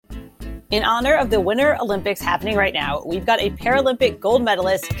In honor of the Winter Olympics happening right now, we've got a Paralympic gold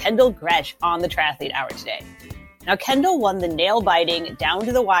medalist, Kendall Gretsch, on the Triathlete Hour today. Now, Kendall won the nail-biting,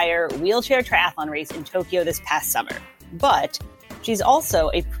 down-to-the-wire wheelchair triathlon race in Tokyo this past summer. But she's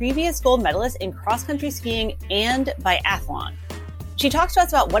also a previous gold medalist in cross-country skiing and biathlon. She talks to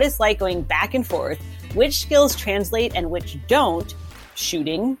us about what it's like going back and forth, which skills translate and which don't,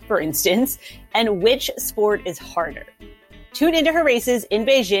 shooting, for instance, and which sport is harder. Tune into her races in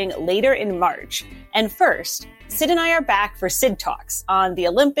Beijing later in March. And first, Sid and I are back for Sid Talks on the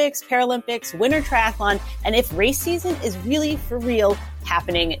Olympics, Paralympics, Winter Triathlon, and if race season is really for real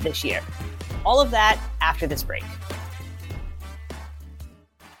happening this year. All of that after this break.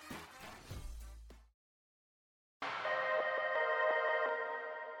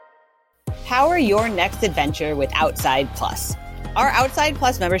 Power your next adventure with Outside Plus. Our Outside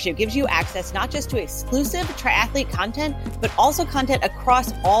Plus membership gives you access not just to exclusive triathlete content, but also content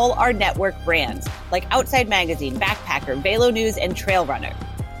across all our network brands, like Outside Magazine, Backpacker, Velo News, and Trail Runner.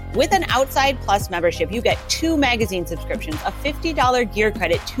 With an Outside Plus membership, you get 2 magazine subscriptions, a $50 gear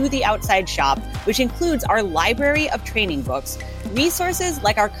credit to the Outside shop, which includes our library of training books, resources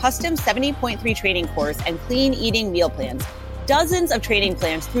like our custom 70.3 training course and clean eating meal plans, dozens of training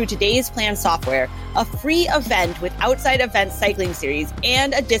plans through Today's Plan software, a free event with Outside Events Cycling Series,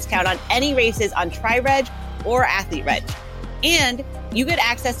 and a discount on any races on Tri-Reg or Athlete Reg. And you get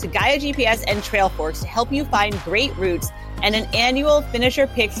access to Gaia GPS and Trailforks to help you find great routes and an annual Finisher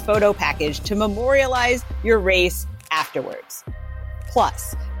Picks photo package to memorialize your race afterwards.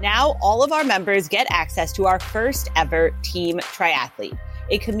 Plus, now all of our members get access to our first ever Team Triathlete,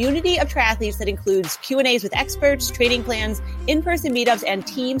 a community of triathletes that includes Q&As with experts, training plans, in-person meetups, and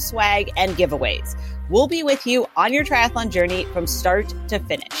team swag and giveaways. We'll be with you on your triathlon journey from start to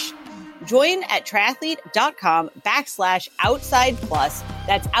finish. Join at triathlete.com/outside plus.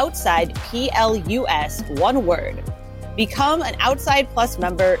 That's outside PLUS, one word. Become an Outside Plus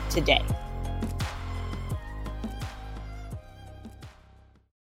member today.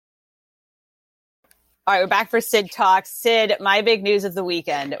 All right, we're back for Sid Talks. Sid, my big news of the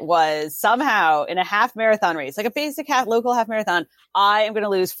weekend was somehow in a half marathon race, like a basic local half marathon, I am going to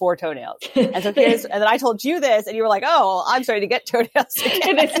lose 4 toenails. And so and then I told you this, and you were like, "Oh, I'm starting to get toenails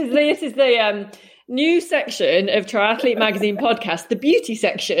again." This is the new section of Triathlete Magazine podcast, the beauty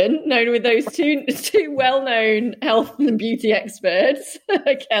section, known with those two well-known health and beauty experts,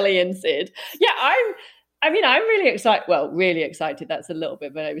 Kelly and Sid. Yeah, I'm really excited. Well, really excited. That's a little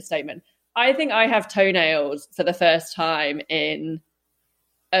bit of an overstatement. I think I have toenails for the first time in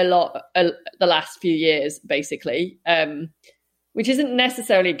the last few years, basically, which isn't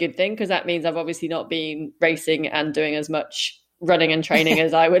necessarily a good thing because that means I've obviously not been racing and doing as much running and training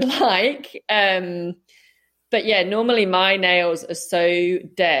as I would like. But yeah, normally my nails are so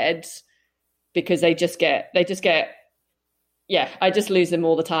dead because I just lose them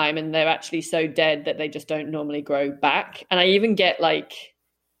all the time, and they're actually so dead that they just don't normally grow back. And I even get like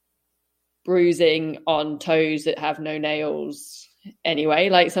bruising on toes that have no nails anyway,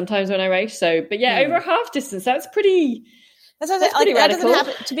 like sometimes when I race. So, but yeah, over a half distance, that's pretty radical. That doesn't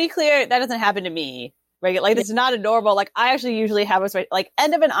happen, to be clear, that doesn't happen to me. Right? Like, it's not a normal, like, I actually usually have like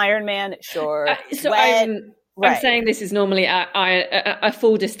end of an Ironman, sure. I'm saying this is normally a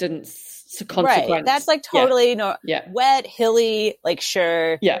full distance consequence. Right. That's like totally wet, hilly, like,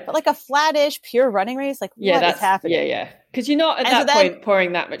 sure. Yeah. But like a flattish, pure running race, like, what is happening? Yeah. Because you're not at that point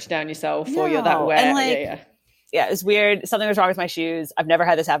pouring that much down yourself, or you're that wet. And like, yeah, it's weird. Something was wrong with my shoes. I've never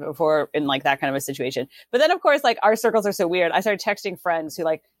had this happen before in like that kind of a situation. But then, of course, like, our circles are so weird. I started texting friends who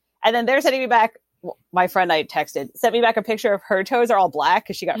like, and then they're sending me back. My friend I texted sent me back a picture of her toes are all black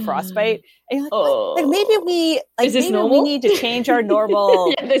because she got frostbite. And you're like, like maybe we need to change our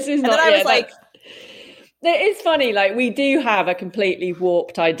normal. This is not. I was like, it's funny. Like, we do have a completely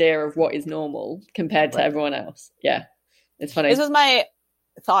warped idea of what is normal compared to everyone else. Yeah, it's funny. This was my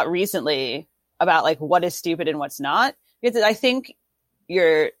thought recently about like what is stupid and what's not, because I think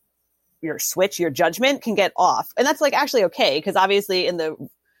your judgment can get off, and that's like actually okay, because obviously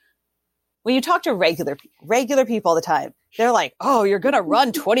when you talk to regular people all the time, they're like, "Oh, you're going to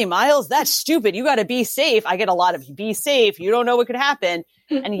run 20 miles? That's stupid. You got to be safe." I get a lot of "be safe. You don't know what could happen."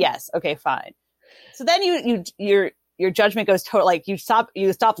 And yes, okay, fine. So then your judgment goes total, like you stop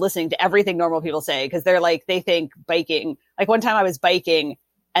listening to everything normal people say, because they think biking. Like, one time I was biking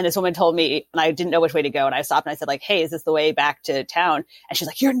and this woman told me, and I didn't know which way to go, and I stopped and I said like, "Hey, is this the way back to town?" And she's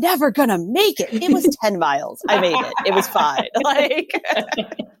like, "You're never gonna make it." It was 10 miles. I made it. It was fine. Like,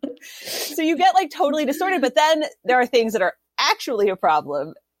 so you get like totally distorted, but then there are things that are actually a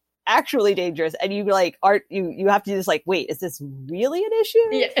problem. actually dangerous, and you like aren't you have to just like, wait, is this really an issue?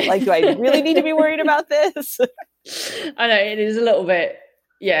 Yeah. Like, do I really need to be worried about this? I know it is a little bit.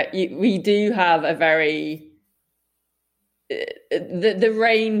 Yeah, we do have a very the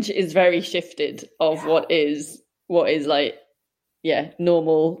range is very shifted of what is like, yeah,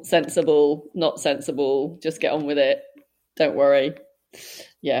 normal, sensible, not sensible. Just get on with it. Don't worry.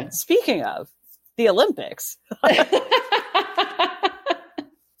 Yeah. Speaking of the Olympics. Totally.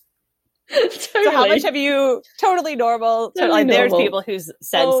 So how much have you totally normal? Totally There's normal. people whose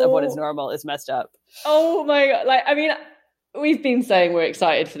sense of what is normal is messed up. Oh my God. Like, I mean, we've been saying we're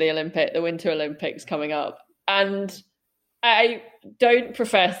excited for the Winter Olympics coming up. And I don't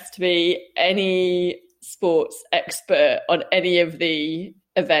profess to be any sports expert on any of the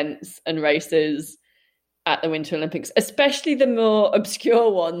events and races at the Winter Olympics, especially the more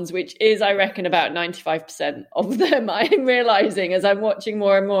obscure ones, which is, I reckon, about 95% of them. I'm realizing as I'm watching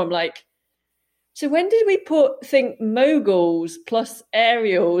more and more, I'm like, so when did we think moguls plus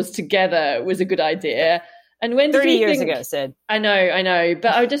aerials together was a good idea? And when 30 years ago, Sid. I know,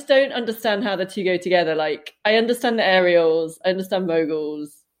 but I just don't understand how the two go together. Like, I understand the aerials, I understand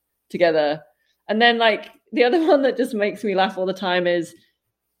moguls together. And then, like, the other one that just makes me laugh all the time is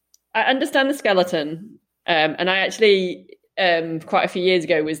I understand the skeleton. And I actually, quite a few years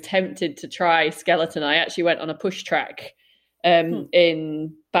ago, was tempted to try skeleton. I actually went on a push track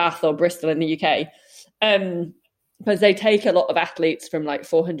in Bath or Bristol in the UK. Because they take a lot of athletes from like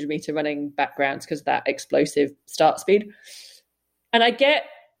 400 meter running backgrounds because of that explosive start speed. And I get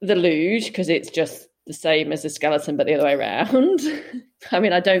the luge because it's just the same as the skeleton, but the other way around. I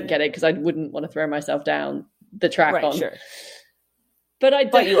mean, I don't get it because I wouldn't want to throw myself down the track on. Sure.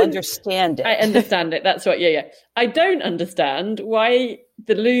 But you understand it. I understand it. That's what, yeah. I don't understand why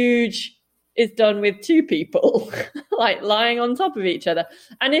the luge is done with two people, like lying on top of each other.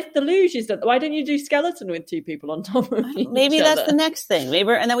 And if the luge is done, why don't you do skeleton with two people on top of each other? Maybe that's the next thing.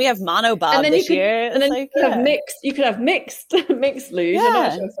 Maybe, and then we have monobob this year. And then you could have mixed luge. Yeah. I'm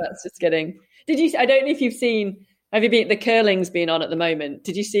not sure if that's just getting. I don't know if you've seen. Have you been? The curling's been on at the moment.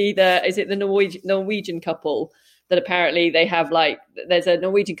 Did you see is it the Norwegian couple that apparently they have there's a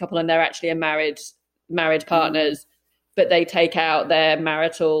Norwegian couple and they're actually married partners. But they take out their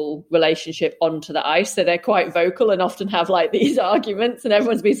marital relationship onto the ice. So they're quite vocal and often have like these arguments, and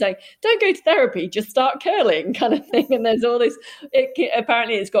everyone's been saying, don't go to therapy, just start curling kind of thing. And there's all this,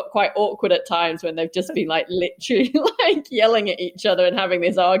 apparently it's got quite awkward at times when they've just been like literally like yelling at each other and having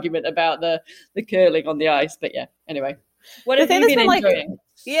this argument about the curling on the ice. But yeah, anyway, what have you been enjoying?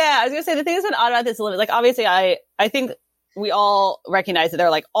 I was going to say, the thing that's been odd about this Olympics, like obviously I think we all recognize that there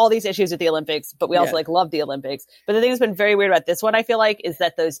are like all these issues with the Olympics, but we also like love the Olympics. But the thing that's been very weird about this one, I feel like, is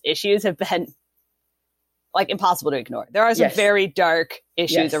that those issues have been like impossible to ignore. There are some very dark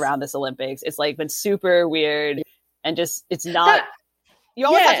issues around this Olympics. It's like been super weird and just, it's not, you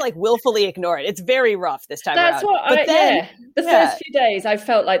always have to like willfully ignore it. It's very rough this time around. The first few days I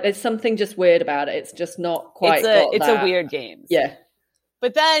felt like there's something just weird about it. It's just not quite. It's a weird game. Yeah.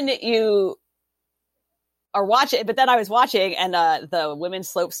 But then you are watching, but then I was watching and the women's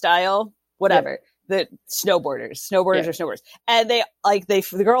slope style, whatever, the snowboarders, and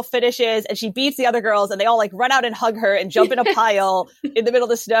the girl finishes and she beats the other girls and they all like run out and hug her and jump in a pile in the middle of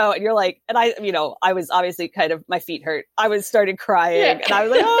the snow, and you're like, and I was obviously kind of, my feet hurt. I started crying and I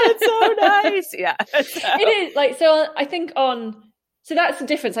was like, oh, it's so nice. Yeah, it is like, so I think so that's the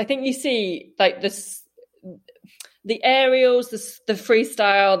difference. I think you see like this. The aerials, the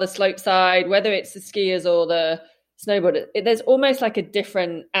freestyle, the slope side, whether it's the skiers or the snowboarders, there's almost like a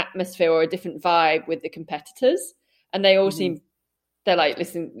different atmosphere or a different vibe with the competitors. And they all seem, they're like,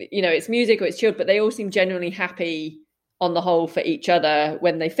 listen, it's music or it's chilled, but they all seem genuinely happy on the whole for each other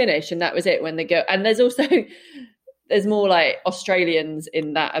when they finish. And that was it when they go. And there's more like Australians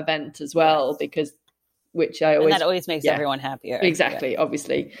in that event as well, that always makes everyone happier. Exactly,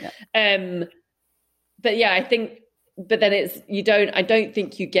 obviously. Yeah. But yeah, I think, but then I don't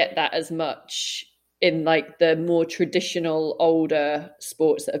think you get that as much in like the more traditional older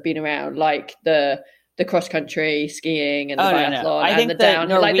sports that have been around, like the cross country skiing and the biathlon. No. I think the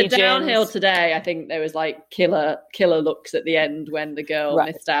downhill. Like the downhill today, I think there was like killer looks at the end when the girl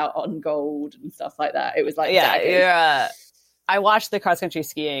missed out on gold and stuff like that. It was like, I watched the cross country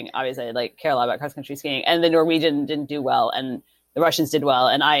skiing. Obviously, I like care a lot about cross country skiing, and the Norwegian didn't do well, and the Russians did well,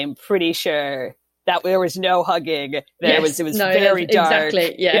 and I am pretty sure that there was no hugging. It was very dark.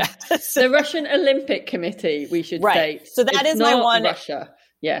 Exactly. Yeah. The Russian Olympic Committee, we should say. So that is my one. Russia.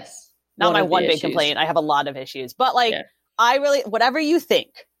 Yes. Not my one big complaint. I have a lot of issues, but like, I really, whatever you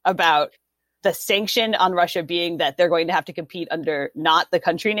think about the sanction on Russia being that they're going to have to compete under not the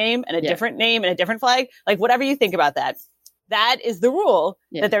country name and a different name and a different flag, like whatever you think about that, that is the rule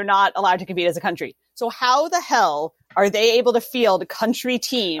that they're not allowed to compete as a country. So how the hell are they able to field country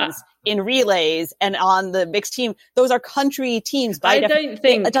teams in relays and on the mixed team? Those are country teams. I don't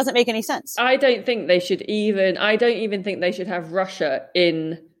think it doesn't make any sense. I don't think they should I don't even think they should have Russia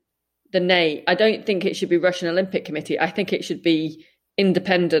in the name. I don't think it should be Russian Olympic Committee. I think it should be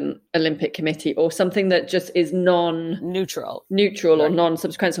Independent Olympic Committee or something that just is neutral or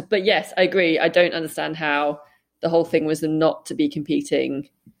non-subsequential. But yes, I agree. I don't understand how the whole thing was them not to be competing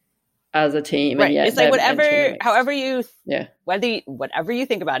as a team. Right. And yet it's like whatever you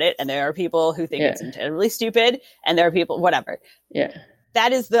think about it. And there are people who think it's entirely stupid and there are people, whatever. Yeah.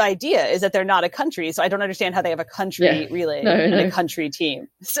 That is the idea, is that they're not a country. So I don't understand how they have a country relay and a country team.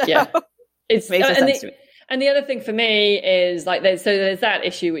 So it makes no sense to me. And the other thing for me is like, there's that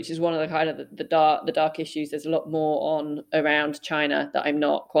issue, which is one of the kind of the dark issues. There's a lot more on around China that I'm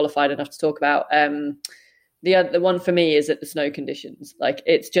not qualified enough to talk about. The one for me is at the snow conditions. Like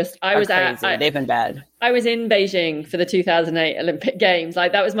it's just, they've been bad. I was in Beijing for the 2008 Olympic Games.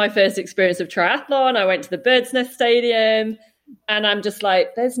 Like that was my first experience of triathlon. I went to the Bird's Nest Stadium and I'm just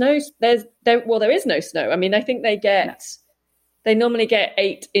like, there is no snow. I mean, I think they normally get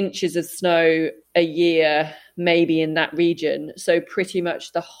 8 inches of snow a year, maybe in that region. So pretty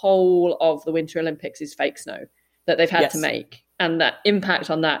much the whole of the Winter Olympics is fake snow that they've had to make. And that impact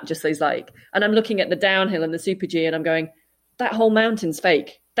on that just is like, and I'm looking at the downhill and the Super G and I'm going, that whole mountain's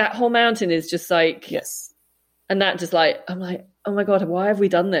fake. That whole mountain is just like, yes. And that just like, I'm like, oh my God, why have we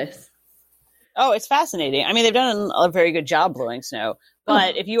done this? Oh, it's fascinating. I mean, they've done a very good job blowing snow.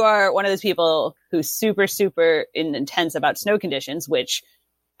 But if you are one of those people who's super, super intense about snow conditions, which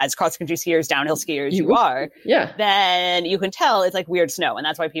as cross-country skiers, downhill skiers, you are, then you can tell it's like weird snow. And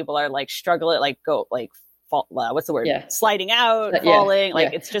that's why people are like struggling, like go like, what's the word? Sliding out, falling.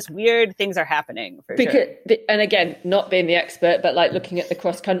 It's just weird things are happening for sure. And again, not being the expert, but like looking at the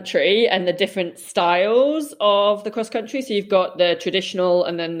cross country and the different styles of the cross country. So you've got the traditional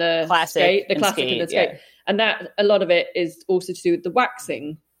and then the classic, skate, the classic and the skate. Yeah. And that a lot of it is also to do with the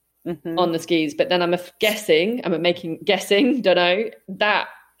waxing on the skis. But then I'm guessing, don't know, that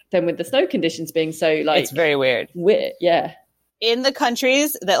then with the snow conditions being so like, it's very weird. Yeah. In the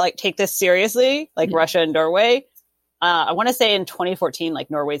countries that like take this seriously, like Russia and Norway, I want to say in 2014,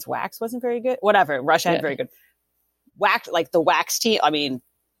 like Norway's wax wasn't very good. Whatever, Russia had very good wax. Like the wax team, I mean,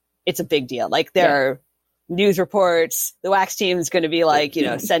 it's a big deal. Like there are news reports. The wax team is going to be like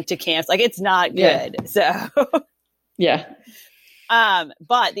sent to camps. Like it's not good. So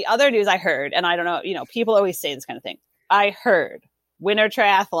but the other news I heard, and I don't know, people always say this kind of thing. I heard winter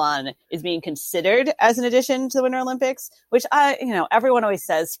triathlon is being considered as an addition to the Winter Olympics, which everyone always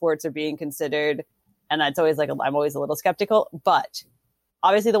says sports are being considered. And it's always like, I'm always a little skeptical, but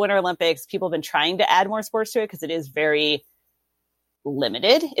obviously the Winter Olympics, people have been trying to add more sports to it because it is very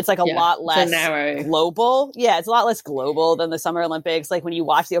limited. It's like a lot less global. Yeah, it's a lot less global than the Summer Olympics. Like when you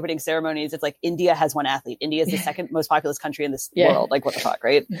watch the opening ceremonies, it's like India has one athlete. India is the second most populous country in this world. Like what the fuck,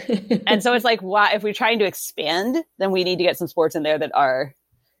 right? And so it's like, why, if we're trying to expand, then we need to get some sports in there that are.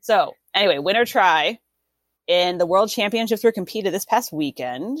 So anyway, Winter Tri and the World Championships were competed this past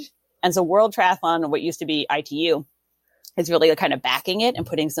weekend. And so World Triathlon, what used to be ITU, is really kind of backing it and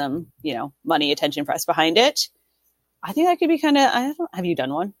putting some, money, attention press behind it. I think that could be kind of, have you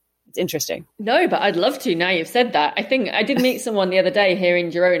done one? It's interesting. No, but I'd love to now you've said that. I think I did meet someone the other day here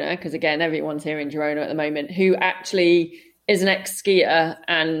in Girona, because again, everyone's here in Girona at the moment, who actually is an ex-skier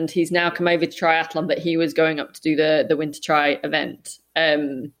and he's now come over to triathlon, but he was going up to do the Winter Tri event.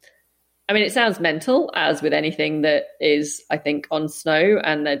 I mean, it sounds mental, as with anything that is, I think, on snow,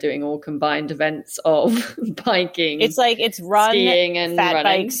 and they're doing all combined events of biking. It's like it's run, skiing, and fat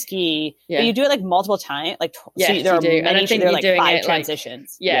running. bike, ski. Yeah. But you do it like multiple times. Like yes, there are many. And I think there are like 5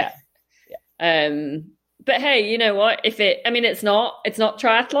 transitions. Yeah. But hey, you know what? It's not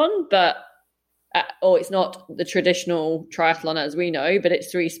triathlon, but or it's not the traditional triathlon as we know, but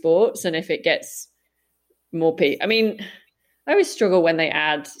it's 3 sports, and if it gets more I always struggle when they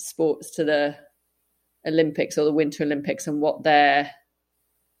add sports to the Olympics or the Winter Olympics and what their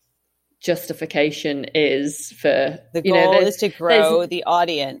justification is for. The goal is to grow the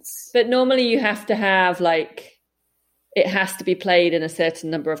audience. But normally you have to have it has to be played in a certain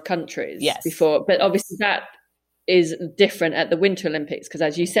number of countries before. But obviously that is different at the Winter Olympics because,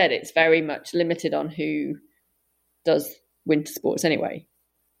 as you said, it's very much limited on who does winter sports anyway.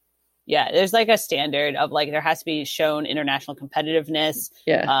 Yeah, there's like a standard of like there has to be shown international competitiveness,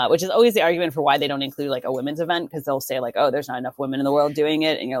 Yeah. Which is always the argument for why they don't include like a women's event, because they'll say like, oh, there's not enough women in the world doing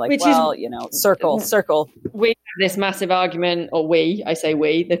it, and you're like, Which well, is- you know, circle. We have this massive argument, or I say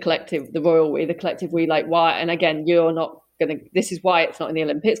we, the collective, the royal we, the collective we, like why? And again, you're not going to. This is why it's not in the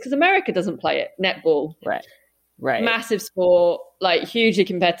Olympics, because America doesn't play it. Netball, Right. massive sport, like hugely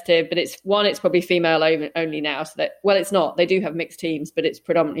competitive, but it's probably female only now. So that, well, it's not. They do have mixed teams, but it's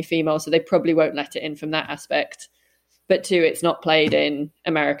predominantly female, so they probably won't let it in from that aspect. But two, it's not played in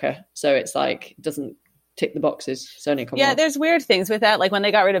America, so it's like it doesn't tick the boxes. It's only Yeah, there's weird things with that. Like when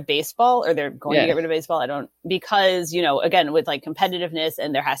they got rid of baseball, or they're going to get rid of baseball, because, you know, again, with like competitiveness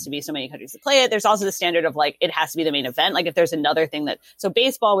and there has to be so many countries to play it, there's also the standard of like, it has to be the main event. Like if there's another thing so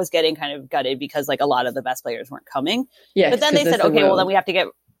baseball was getting kind of gutted because like a lot of the best players weren't coming. Yeah. But then they said, okay, well then we have to get,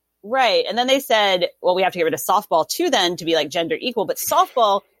 right. And then they said, well, we have to get rid of softball too then to be like gender equal, but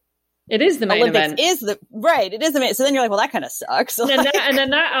softball, it is the main Olympics event. It is the main. So then you're like, well, that kind of sucks. And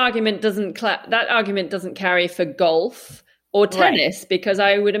then that argument doesn't carry for golf or tennis, because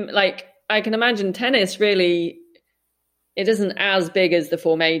I can imagine tennis really, it isn't as big as the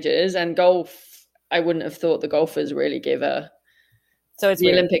four majors, and golf, I wouldn't have thought the golfers really give a. So it's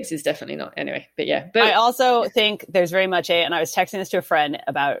the Olympics is definitely not anyway. But yeah, but I also think there's very much and I was texting this to a friend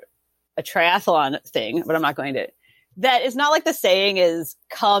about a triathlon thing, but I'm not going to. That is not like the saying is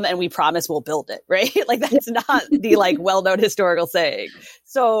come and we promise we'll build it, right? Like that's not the like well-known historical saying.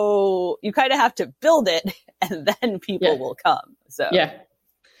 So you kind of have to build it and then people will come. So yeah.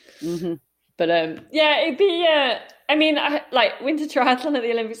 Mm-hmm. But it'd be I mean, like winter triathlon at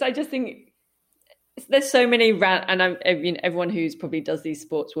the Olympics, I just think there's so many and I mean everyone who's probably does these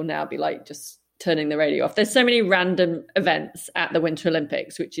sports will now be like just turning the radio off. There's so many random events at the Winter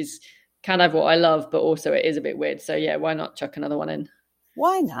Olympics, which is kind of what I love, but also it is a bit weird. So yeah, why not chuck another one in?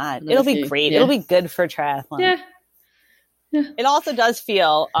 Why not? It'll be great. Yeah. It'll be good for triathlon. Yeah. It also does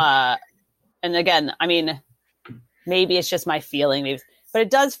feel, and again, I mean, maybe it's just my feeling, but it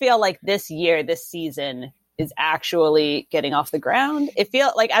does feel like this season is actually getting off the ground. It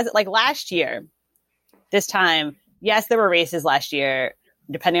feels like last year, this time, yes, there were races last year,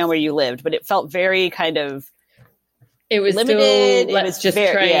 depending on where you lived, but it felt very kind of, it was limited. Still, let's just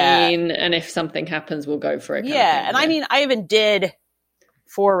train, and if something happens, we'll go for it. Yeah, and I mean, I even did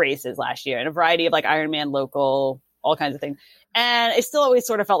 4 races last year, and a variety of like Ironman local, all kinds of things, and it still always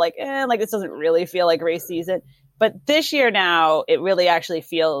sort of felt like, like this doesn't really feel like race season. But this year now, it really actually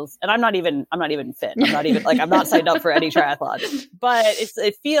feels, and I'm not even fit. I'm not even I'm not signed up for any triathlon, but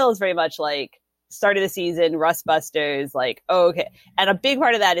it feels very much like start of the season, Rust Busters, like, oh, okay. And a big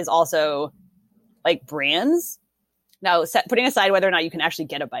part of that is also like brands. Now, putting aside whether or not you can actually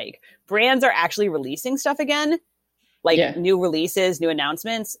get a bike, brands are actually releasing stuff again, like new releases, new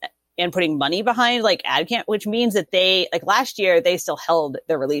announcements, and putting money behind like ad camp, which means that they, like last year, they still held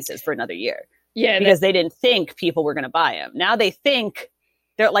their releases for another year. Yeah. Because they didn't think people were going to buy them. Now they think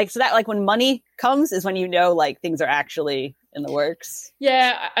they're like, so that like when money comes is when you know like things are actually in the works.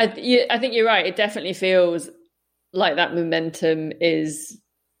 Yeah, I think you're right. It definitely feels like that momentum is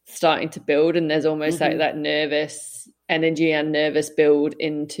starting to build, and there's almost like that nervous energy and nervous build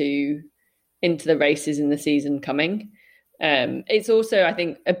into the races in the season coming. It's also, I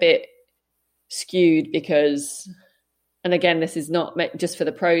think, a bit skewed because, and again, this is not just for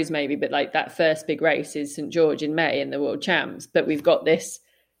the pros maybe, but like that first big race is St. George in May in the World Champs, but we've got this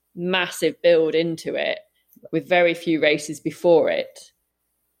massive build into it with very few races before it.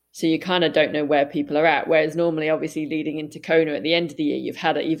 So you kind of don't know where people are at. Whereas normally, obviously, leading into Kona at the end of the year, you've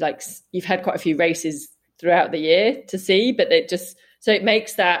had quite a few races throughout the year to see, but it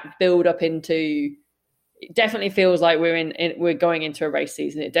makes that build up into. It definitely feels like we're going into a race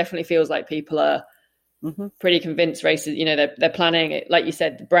season. It definitely feels like people are pretty convinced races. You know, they're planning it. Like you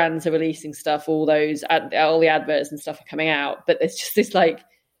said, the brands are releasing stuff. All the adverts and stuff are coming out, but there's just this like.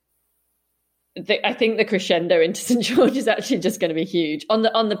 I think the crescendo into St. George is actually just going to be huge on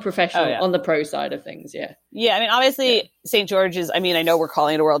the professional, on the pro side of things. Yeah. Yeah. I mean, obviously St. George is, I mean, I know we're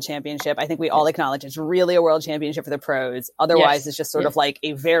calling it a world championship. I think we all acknowledge it's really a world championship for the pros. Otherwise it's just sort of like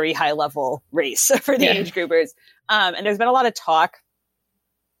a very high level race for the age groupers. And there's been a lot of talk,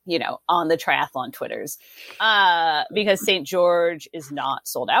 you know, on the triathlon Twitters, because St. George is not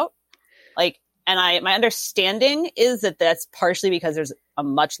sold out. Like, and my understanding is that that's partially because there's a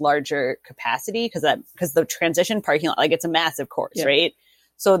much larger capacity because the transition parking lot, like it's a massive course, right?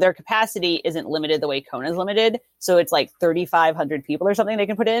 So their capacity isn't limited the way Kona is limited. So it's like 3,500 people or something they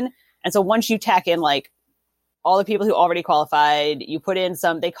can put in. And so once you tack in like all the people who already qualified, you put in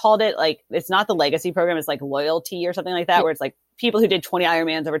some, they called it like, it's not the legacy program. It's like loyalty or something like that, where it's like people who did 20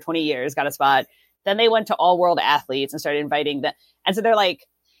 Ironmans over 20 years got a spot. Then they went to all world athletes and started inviting them. And so they're like,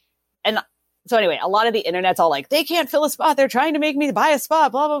 and so anyway, a lot of the internet's all like, they can't fill a spot. They're trying to make me buy a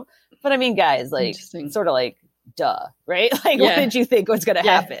spot, blah, blah. But I mean, guys, like, sort of like, duh, right? Like, what did you think was going to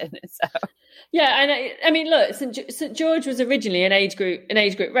happen? So. Yeah, and I mean, look, St George was originally an age group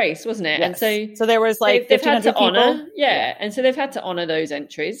race, wasn't it? Yes. And so there was like they've had to honor, and so they've had to honor those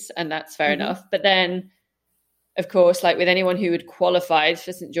entries, and that's fair enough. But then, of course, like with anyone who had qualified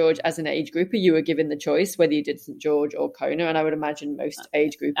for St George as an age grouper, you were given the choice whether you did St George or Kona, and I would imagine most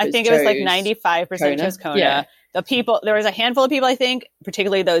age groupers. I think it was like 95% chose Kona. Yeah. There was a handful of people, I think,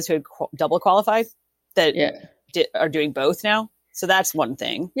 particularly those who had double qualified, that are doing both now. So that's one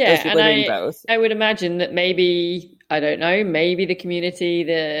thing. Yeah, and both. I would imagine that maybe, I don't know, maybe the community,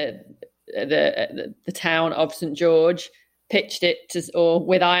 the town of St George pitched it to, or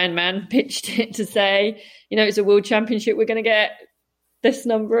with Ironman pitched it to say, you know, it's a world championship. We're going to get this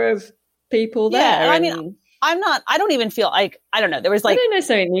number of people there. Yeah, I mean, I don't even feel like, I don't know. There was like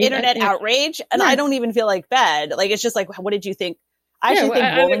internet outrage, and I don't even feel like bad. Like, it's just like, what did you think? I actually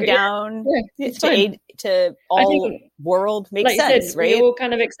think rolling down to all world makes sense, said, right? We all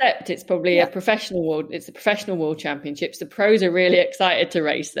kind of accept it's probably a professional world. It's the professional world championships. The pros are really excited to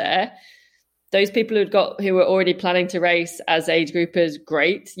race there. Those people who were already planning to race as age groupers,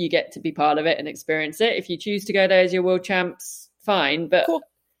 great. You get to be part of it and experience it. If you choose to go there as your world champs, fine. But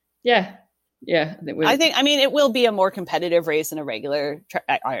I mean, it will be a more competitive race than a regular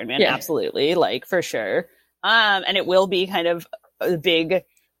Ironman. Absolutely. Like, for sure. And it will be kind of a big,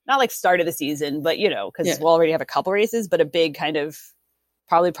 not like start of the season, but, you know, because we'll already have a couple races, but a big kind of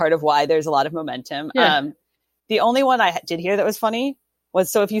probably part of why there's a lot of momentum. The only one I did hear that was funny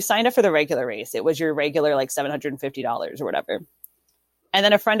was, so if you signed up for the regular race, it was your regular like $750 or whatever. And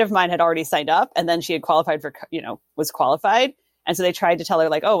then a friend of mine had already signed up, and then she had qualified for, you know, was qualified. And so they tried to tell her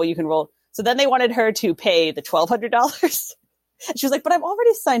like, oh, well, you can roll. So then they wanted her to pay the $1,200. And she was like, but I've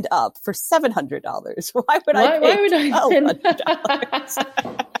already signed up for $700. Why would I pay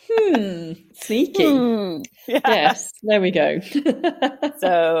 $1,200? Sneaky. Yes, there we go.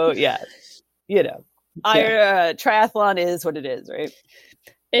 So, yeah, you know, our triathlon is what it is, right?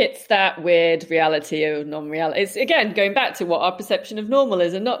 It's that weird reality of non-reality. It's, again, going back to what our perception of normal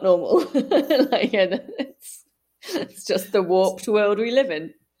is and not normal. Like, it's just the warped world we live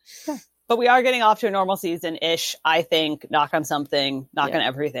in. Yeah. But we are getting off to a normal season-ish, I think. Knock on something, knock on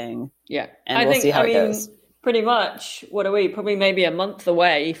everything. Yeah. And we'll see how it goes. Pretty much, what are we? Probably maybe a month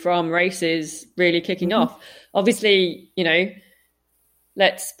away from races really kicking off. Obviously, you know,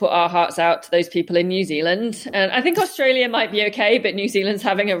 let's put our hearts out to those people in New Zealand. And I think Australia might be okay, but New Zealand's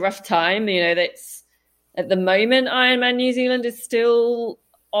having a rough time. You know, that's at the moment, Ironman New Zealand is still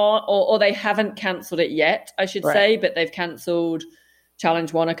on, or they haven't cancelled it yet, I should say, but they've cancelled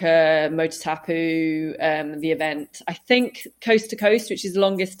Challenge Wanaka, Motatapu, the event. I think Coast to Coast, which is the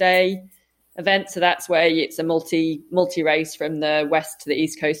longest day event. So that's where it's a multi race from the west to the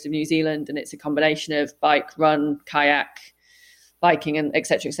east coast of New Zealand. And it's a combination of bike, run, kayak, biking, and et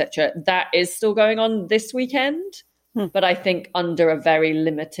cetera, et cetera. That is still going on this weekend, but I think under a very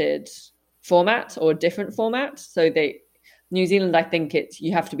limited format or different format. So New Zealand, I think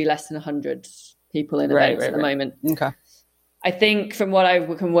you have to be less than 100 people in events at the moment. Okay. I think from what I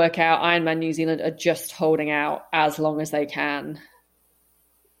can work out, Ironman New Zealand are just holding out as long as they can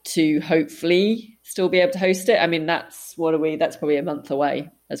to hopefully still be able to host it. I mean, that's probably a month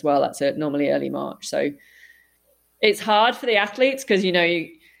away as well. That's normally early March. So it's hard for the athletes because, you know,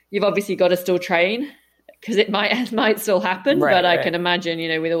 you've obviously got to still train because it might still happen. But I can imagine, you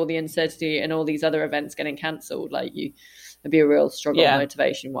know, with all the uncertainty and all these other events getting cancelled, like it'd be a real struggle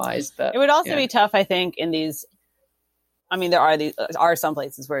motivation wise. But it would also be tough, I think, in these. I mean, there are some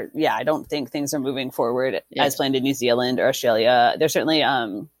places where, I don't think things are moving forward as planned in New Zealand or Australia. There's certainly,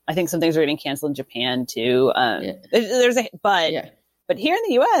 I think some things are getting canceled in Japan too. But here in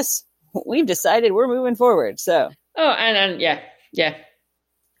the US, we've decided we're moving forward. So, and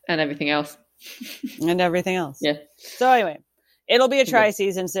everything else, Yeah. So anyway, it'll be a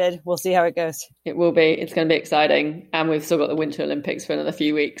tri-season, Sid. We'll see how it goes. It will be. It's going to be exciting, and we've still got the Winter Olympics for another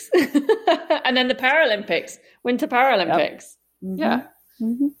few weeks, and then the Paralympics. Winter Paralympics.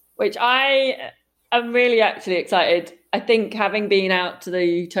 Which I am really actually excited. I think having been out to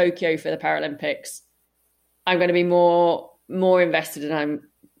the Tokyo for the Paralympics, I'm going to be more invested, and I'm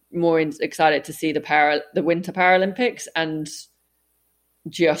more excited to see the Winter Paralympics and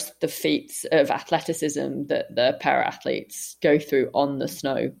just the feats of athleticism that the para athletes go through on the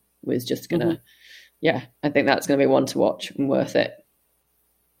snow was just going to, I think that's going to be one to watch and worth it.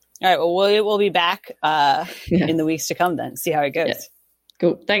 All right. Well, we'll be back in the weeks to come then. See how it goes. Yeah.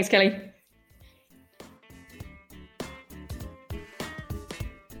 Cool. Thanks, Kelly.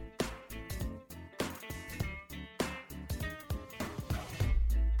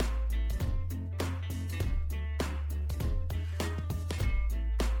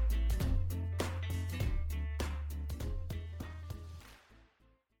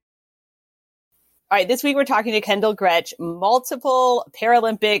 All right, this week we're talking to Kendall Gretsch, multiple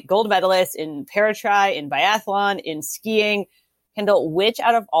Paralympic gold medalist in para-tri, in biathlon, in skiing. Kendall, which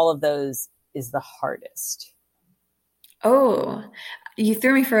out of all of those is the hardest? Oh, you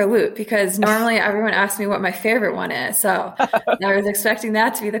threw me for a loop because normally everyone asks me what my favorite one is. So I was expecting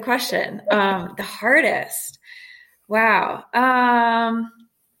that to be the question. The hardest. Wow.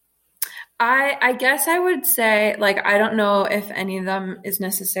 I guess I would say, like, I don't know if any of them is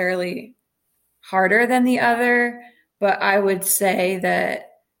necessarily harder than the other, but I would say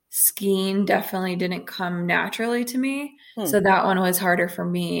that skiing definitely didn't come naturally to me. So that one was harder for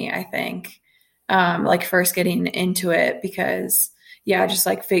me, I think, like first getting into it because, yeah, just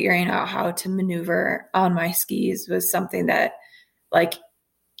like figuring out how to maneuver on my skis was something that, like,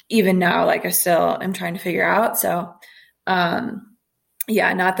 even now, like I still am trying to figure out. So,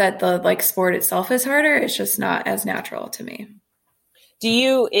 yeah, not that the like sport itself is harder. It's just not as natural to me. Do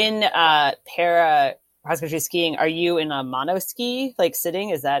you, in para cross-country skiing, are you in a mono ski, like sitting?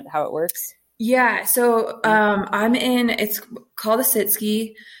 Is that how it works? Yeah. So I'm in, it's called a sit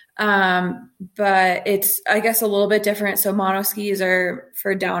ski, but it's, I guess, a little bit different. So mono skis are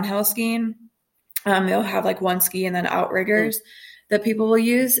for downhill skiing. They'll have like one ski and then outriggers that people will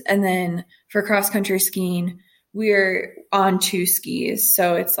use. And then for cross-country skiing, we're on two skis.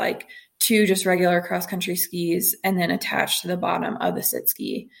 So it's like two just regular cross-country skis and then attached to the bottom of the sit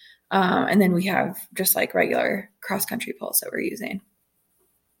ski. And then we have just like regular cross-country poles that we're using.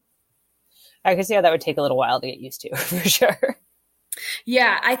 I can see how that would take a little while to get used to, for sure.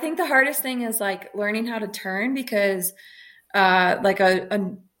 Yeah, I think the hardest thing is like learning how to turn because like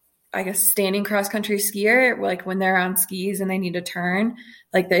I guess standing cross-country skier, like when they're on skis and they need to turn,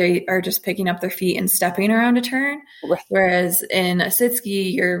 like they are just picking up their feet and stepping around a turn. Right. Whereas in a sit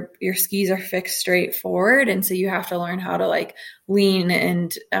ski, your skis are fixed straight forward. And so you have to learn how to like lean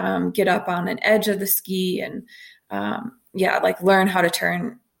and get up on an edge of the ski. And yeah, like learn how to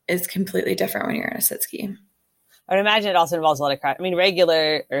turn is completely different when you're in a sit ski. I would imagine it also involves a lot of crashing. I mean,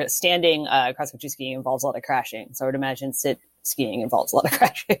 regular or standing cross-country skiing involves a lot of crashing. So I would imagine sit skiing involves a lot of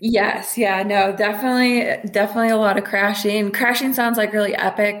crashing. Yes. Yeah, no, definitely a lot of crashing. Crashing sounds like really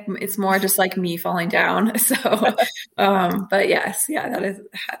epic. It's more just like me falling down. So, but yes, yeah, that is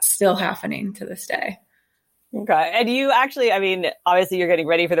still happening to this day. Okay. And you actually, I mean, obviously you're getting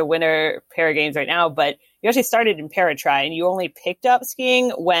ready for the Winter Para Games right now, but you actually started in para-tri and you only picked up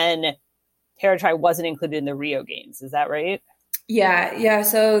skiing when para-tri wasn't included in the Rio Games. Is that right? Yeah.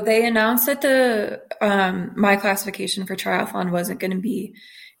 So they announced that the my classification for triathlon wasn't going to be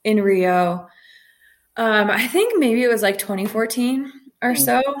in Rio. I think maybe it was like 2014 or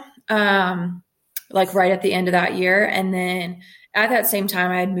so, like right at the end of that year. And then at that same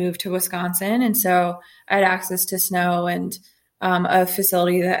time, I had moved to Wisconsin, and so I had access to snow and a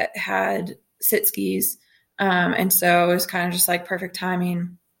facility that had sit skis, and so it was kind of just like perfect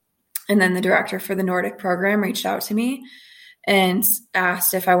timing. And then the director for the Nordic program reached out to me and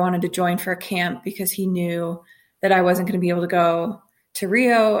asked if I wanted to join for a camp because he knew that I wasn't going to be able to go to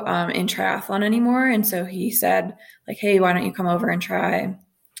Rio in triathlon anymore. And so he said, like, hey, why don't you come over and try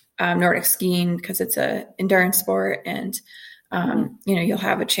Nordic skiing because it's an endurance sport and, you know, you'll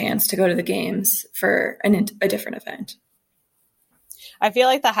have a chance to go to the games for a different event. I feel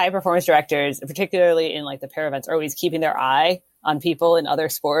like the high performance directors, particularly in like the para events, are always keeping their eye on people in other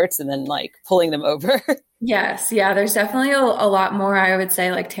sports and then like pulling them over. Yes. Yeah. There's definitely a lot more, I would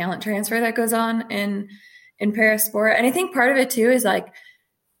say, like talent transfer that goes on in para sport. And I think part of it too is like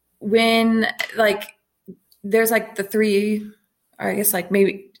when like there's like the three, or I guess like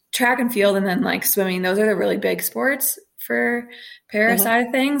maybe track and field and then like swimming, those are the really big sports for para side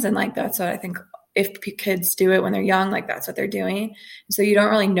of things. And like, that's what I think if kids do it when they're young, like that's what they're doing. And so you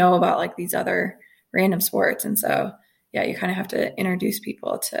don't really know about like these other random sports. And so, yeah, you kind of have to introduce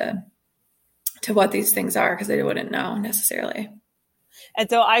people to what these things are because they wouldn't know necessarily. And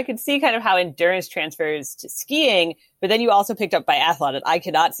so I could see kind of how endurance transfers to skiing, but then you also picked up biathlon, and I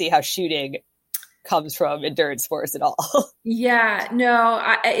cannot see how shooting comes from endurance sports at all. Yeah, no,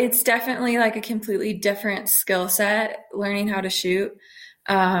 it's definitely like a completely different skill set, learning how to shoot.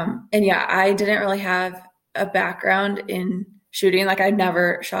 And yeah, I didn't really have a background in shooting. Like I'd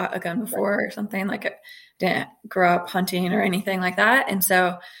never shot a gun before or something. Like I didn't grow up hunting or anything like that. And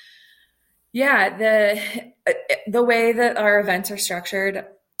so Yeah, the way that our events are structured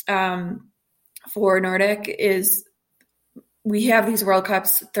for Nordic is we have these World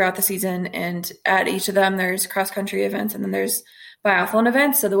Cups throughout the season, and at each of them there's cross country events and then there's biathlon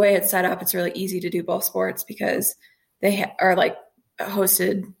events. So the way it's set up, it's really easy to do both sports because they are like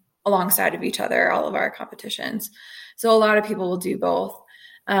hosted alongside of each other, all of our competitions. So a lot of people will do both.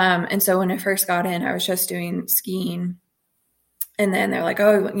 And so when I first got in, I was just doing skiing. And then they're like,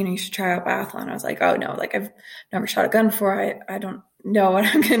 oh, you should try out biathlon. I was like, oh no, like I've never shot a gun before. I don't know what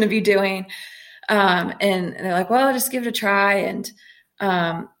I'm going to be doing. And they're like, well, just give it a try. And,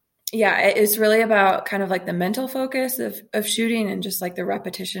 yeah, it's really about kind of like the mental focus of shooting and just like the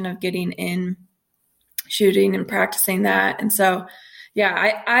repetition of getting in shooting and practicing that. And so,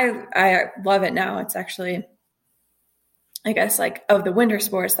 yeah, I love it now. It's actually, I guess, like of the winter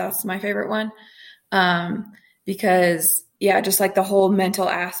sports, that's my favorite one. Because yeah, just like the whole mental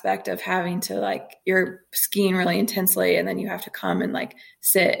aspect of having to like, you're skiing really intensely and then you have to come and like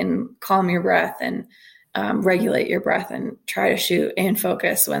sit and calm your breath and regulate your breath and try to shoot and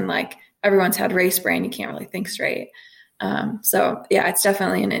focus when like everyone's had race brain, you can't really think straight. So yeah, it's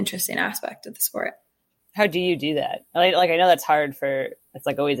definitely an interesting aspect of the sport. How do you do that? Like I know that's hard it's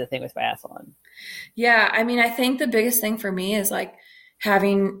like always a thing with biathlon. Yeah, I mean, I think the biggest thing for me is like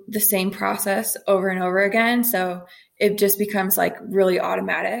having the same process over and over again. So it just becomes like really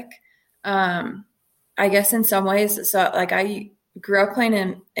automatic. I guess in some ways, so like I grew up playing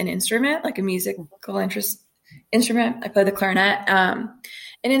an instrument, like a musical instrument. I play the clarinet. And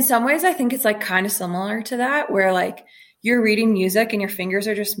in some ways, I think it's like kind of similar to that, where like you're reading music and your fingers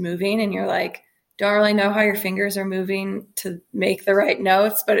are just moving and you're like, don't really know how your fingers are moving to make the right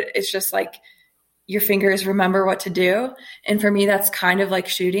notes, but it's just like your fingers remember what to do. And for me, that's kind of like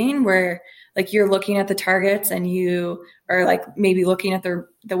shooting, where like you're looking at the targets and you are like maybe looking at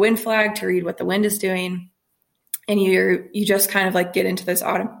the wind flag to read what the wind is doing. And you just kind of like get into this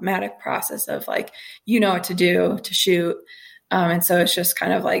automatic process of like, what to do to shoot. And so it's just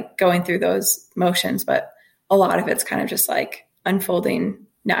kind of like going through those motions, but a lot of it's kind of just like unfolding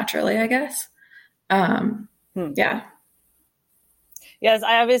naturally, I guess. Yeah. Yes,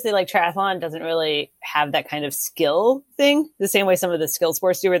 I obviously like triathlon doesn't really have that kind of skill thing the same way some of the skill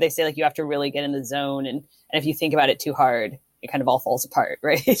sports do, where they say like you have to really get in the zone. And if you think about it too hard, it kind of all falls apart,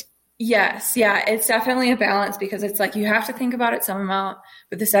 right? Yes. Yeah. It's definitely a balance because it's like you have to think about it some amount,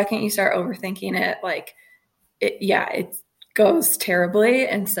 but the second you start overthinking it, like it goes terribly.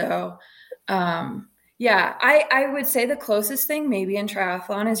 And so, yeah, I would say the closest thing maybe in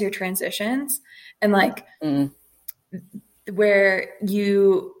triathlon is your transitions and like where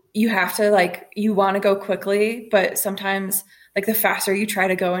you have to like, you want to go quickly, but sometimes like the faster you try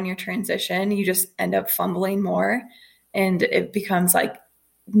to go in your transition, you just end up fumbling more and it becomes like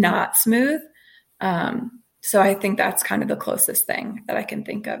not smooth. So I think that's kind of the closest thing that I can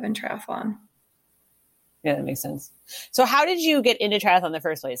think of in triathlon. Yeah, that makes sense. So how did you get into triathlon in the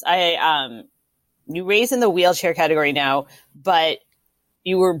first place? You race in the wheelchair category now, but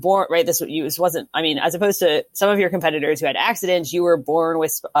you were born, right? This wasn't, I mean, as opposed to some of your competitors who had accidents, you were born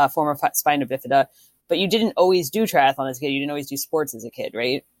with a form of spina bifida, but you didn't always do triathlon as a kid. You didn't always do sports as a kid,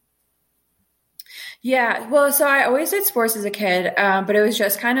 right? Yeah. Well, so I always did sports as a kid, but it was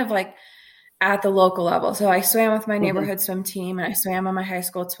just kind of like at the local level. So I swam with my neighborhood swim team and I swam on my high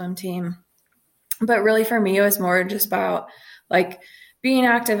school swim team. But really for me, it was more just about like being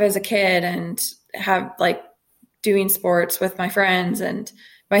active as a kid and have like doing sports with my friends, and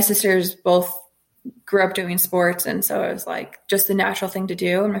my sisters both grew up doing sports. And so it was like just the natural thing to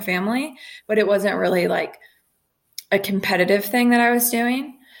do in my family, but it wasn't really like a competitive thing that I was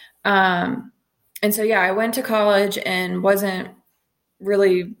doing. And so, yeah, I went to college and wasn't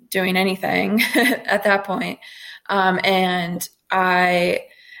really doing anything at that point. And I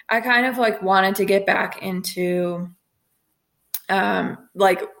kind of like wanted to get back into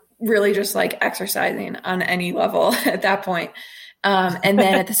like really just like exercising on any level at that point. And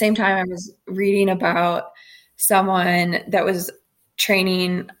then at the same time, I was reading about someone that was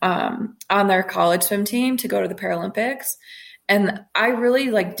training on their college swim team to go to the Paralympics. And I really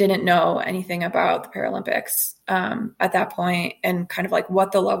like didn't know anything about the Paralympics at that point and kind of like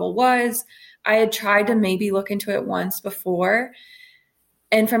what the level was. I had tried to maybe look into it once before.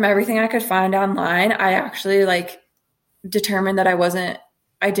 And from everything I could find online, I actually like determined that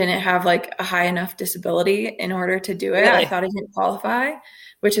I didn't have like a high enough disability in order to do it. Really? I thought I didn't qualify,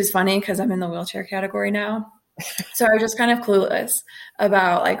 which is funny because I'm in the wheelchair category now. So I was just kind of clueless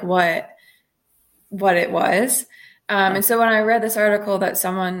about like what it was. And so when I read this article that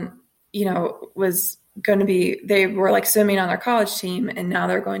someone, was they were like swimming on their college team, and now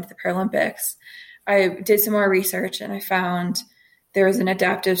they're going to the Paralympics. I did some more research and I found there was an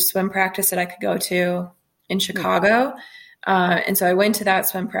adaptive swim practice that I could go to in Chicago. And so I went to that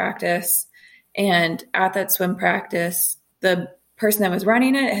swim practice, and at that swim practice, the person that was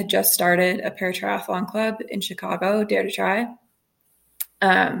running it had just started a paratriathlon club in Chicago, Dare to Try.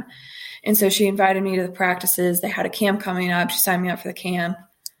 And so she invited me to the practices. They had a camp coming up. She signed me up for the camp.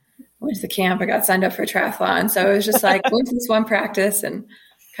 Went to the camp. I got signed up for triathlon. So it was just like went to this one practice and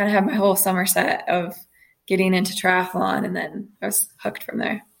kind of had my whole summer set of getting into triathlon, and then I was hooked from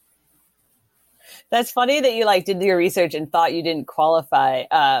there. That's funny that you like did your research and thought you didn't qualify.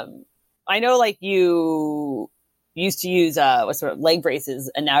 I know like you used to use leg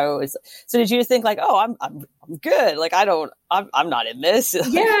braces, and now it's so. Did you just think like, oh, I'm good? Like I'm not in this.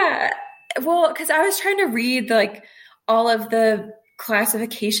 Yeah, well, because I was trying to read like all of the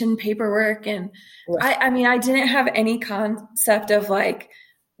classification paperwork, and right. I mean, I didn't have any concept of like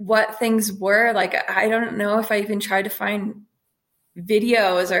what things were. Like, I don't know if I even tried to find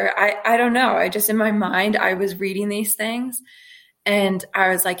videos, or I don't know. I just, in my mind, I was reading these things and I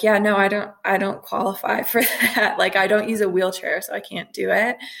was like, yeah, no, I don't qualify for that. Like, I don't use a wheelchair, so I can't do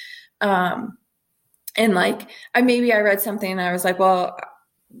it. And like, I read something and I was like, well,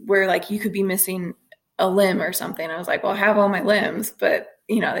 where like you could be missing a limb or something. I was like, well, I have all my limbs, but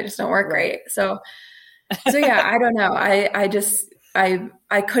they just don't work great. So yeah, I don't know.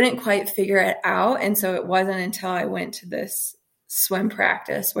 I couldn't quite figure it out. And so it wasn't until I went to this swim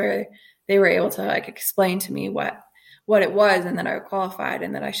practice where they were able to like explain to me what it was, and that I qualified,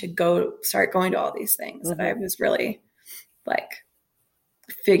 and that I should start going to all these things. Mm-hmm. That I was really like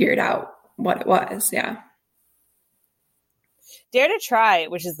figured out what it was. Yeah. Dare to Try,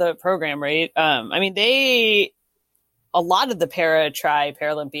 which is the program, right? I mean, a lot of the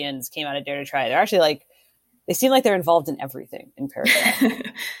Paralympians came out of Dare to Try. They're actually they seem like they're involved in everything in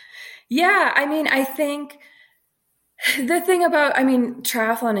Paralympics. Yeah. I mean, I think the thing about,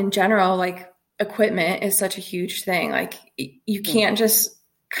 triathlon in general, like equipment is such a huge thing. Like you can't just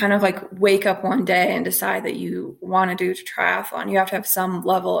kind of like wake up one day and decide that you want to do triathlon. You have to have some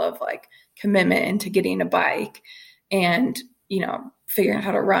level of like commitment into getting a bike and, figuring out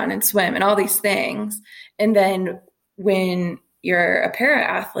how to run and swim and all these things. And then when you're a para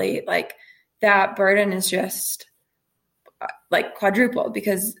athlete, like that burden is just like quadrupled,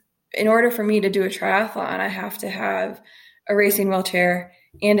 because in order for me to do a triathlon, I have to have a racing wheelchair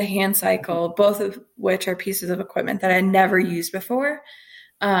and a hand cycle, both of which are pieces of equipment that I never used before.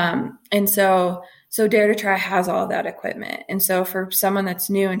 And so Dare to Try has all that equipment. And so for someone that's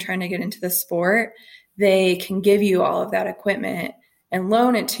new and trying to get into the sport, they can give you all of that equipment and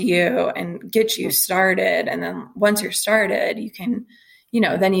loan it to you and get you started. And then once you're started, you can,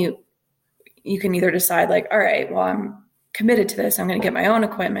 then you can either decide like, all right, well, I'm committed to this. I'm going to get my own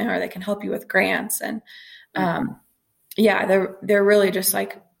equipment, or they can help you with grants. And, they're really just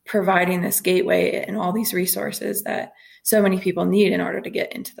like providing this gateway and all these resources that so many people need in order to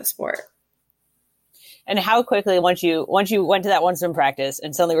get into the sport. And how quickly, once you went to that one swim practice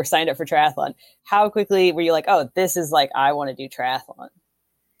and suddenly were signed up for triathlon, how quickly were you like, oh, this is like, I want to do triathlon?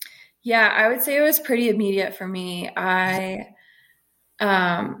 Yeah, I would say it was pretty immediate for me. That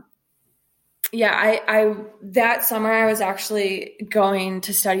summer I was actually going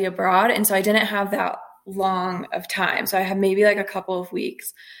to study abroad. And so I didn't have that long of time. So I had maybe like a couple of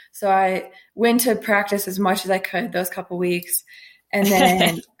weeks. So I went to practice as much as I could those couple weeks. And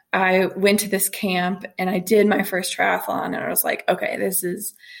then I went to this camp and I did my first triathlon, and I was like, okay,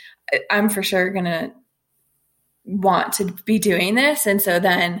 I'm for sure going to want to be doing this. And so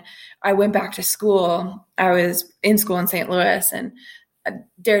then I went back to school. I was in school in St. Louis, and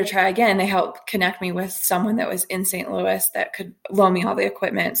Dare to Try again. They helped connect me with someone that was in St. Louis that could loan me all the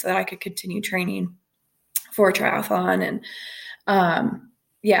equipment so that I could continue training for triathlon. And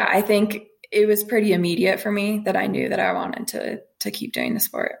I think it was pretty immediate for me that I knew that I wanted to keep doing the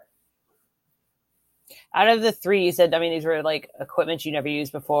sport. Out of the three, you said, these were like equipment you never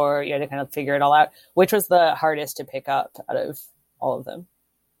used before. You had to kind of figure it all out. Which was the hardest to pick up out of all of them?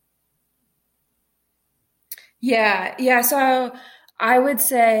 Yeah. So I would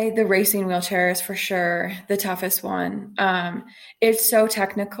say the racing wheelchair is for sure the toughest one. It's so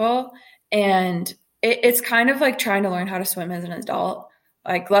technical, and it's kind of like trying to learn how to swim as an adult.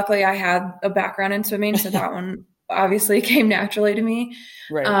 Like, luckily I had a background in swimming, so that one obviously came naturally to me.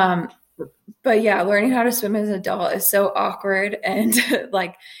 Right. But yeah, learning how to swim as an adult is so awkward, and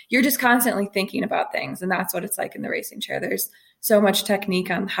like you're just constantly thinking about things. And that's what it's like in the racing chair. There's so much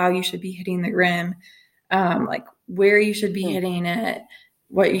technique on how you should be hitting the rim, like where you should be hitting it,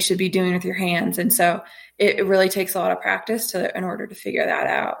 what you should be doing with your hands. And so it really takes a lot of practice in order to figure that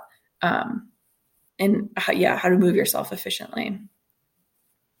out. And how to move yourself efficiently.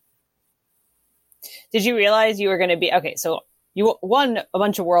 Did you realize you were going to be, okay, so you won a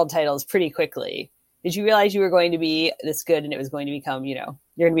bunch of world titles pretty quickly. Did you realize you were going to be this good and it was going to become, you're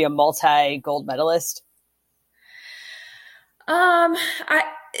going to be a multi-gold medalist?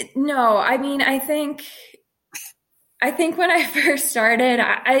 No, I mean, I think when I first started,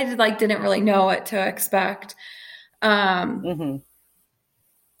 I didn't really know what to expect. But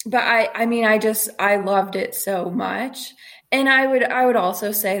I loved it so much. And I would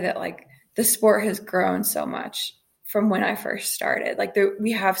also say that like the sport has grown so much from when I first started. Like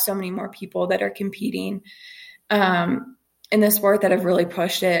we have so many more people that are competing, in the sport that have really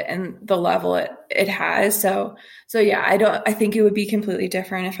pushed it and the level it has. So yeah, I think it would be completely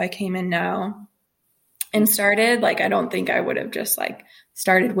different if I came in now and started. Like, I don't think I would have just like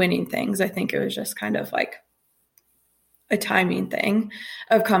started winning things. I think it was just kind of like a timing thing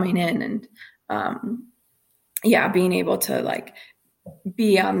of coming in and, being able to like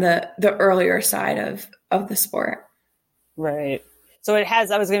be on the earlier side of the sport. Right. So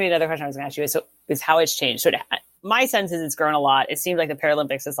that was going to be another question I was going to ask you is how it's changed. So my sense is it's grown a lot. It seems like the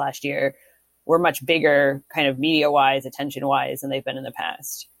Paralympics this last year were much bigger kind of media-wise, attention-wise than they've been in the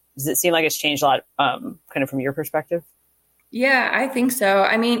past. Does it seem like it's changed a lot kind of from your perspective? Yeah, I think so.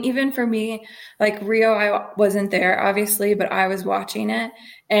 I mean, even for me, like Rio, I wasn't there, obviously, but I was watching it.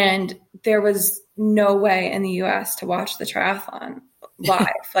 And there was no way in the U.S. to watch the triathlon live.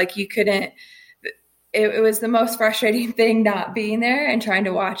 Like you couldn't. It was the most frustrating thing not being there and trying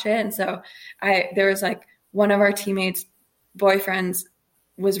to watch it. And so there was like one of our teammates' boyfriends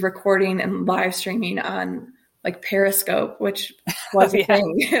was recording and live streaming on like Periscope, which was a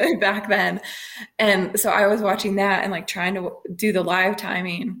thing back then. And so I was watching that and like trying to do the live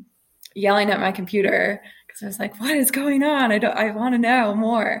timing, yelling at my computer because I was like, what is going on? I want to know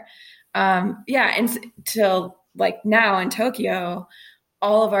more. And till like now in Tokyo,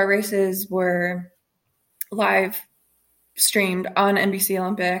 all of our races were live streamed on NBC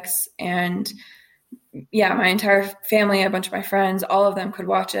Olympics. And yeah, my entire family, a bunch of my friends, all of them could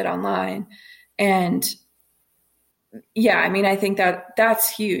watch it online. And yeah, I mean, I think that's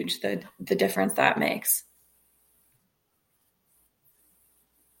huge, the difference that makes.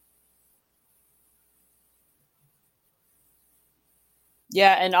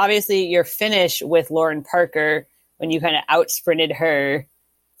 Yeah, and obviously your finish with Lauren Parker when you kind of out sprinted her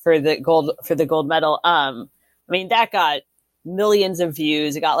for the gold medal. I mean, that got millions of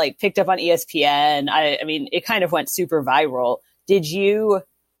views. It got like picked up on ESPN. I mean, it kind of went super viral. Did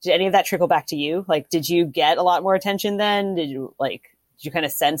any of that trickle back to you? Like, did you get a lot more attention then? Did you kind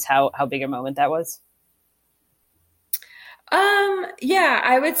of sense how big a moment that was? Yeah,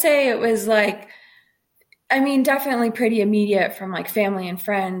 I would say it was like, I mean, definitely pretty immediate from like family and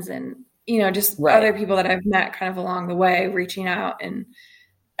friends and, just other people that I've met kind of along the way reaching out and,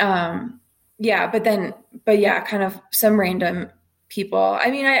 kind of some random people.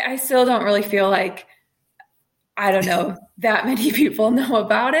 I mean, I still don't really feel like, I don't know, that many people know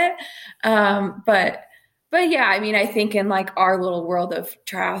about it. But yeah, I mean, I think in like our little world of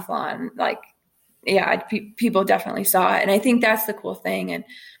triathlon, like, yeah, people definitely saw it. And I think that's the cool thing. And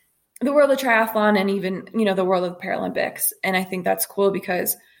the world of triathlon and even, the world of the Paralympics. And I think that's cool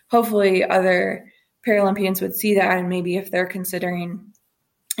because hopefully other Paralympians would see that. And maybe if they're considering,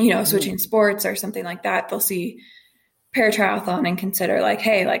 switching sports or something like that, they'll see paratriathlon and consider like,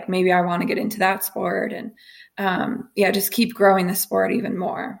 hey, like maybe I want to get into that sport and, just keep growing the sport even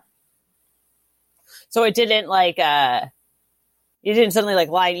more. So it didn't you didn't suddenly like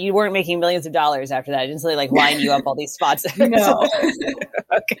line, you weren't making millions of dollars after that. It didn't suddenly like line you up all these spots. No.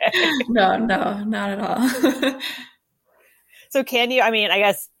 Okay. No, not at all. So can you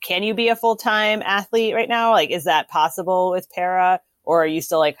be a full-time athlete right now? Like, is that possible with para, or are you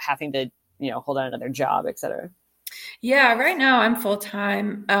still like having to, hold on another job, et cetera? Yeah, right now I'm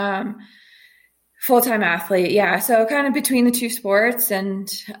full-time athlete. Yeah. So kind of between the two sports and,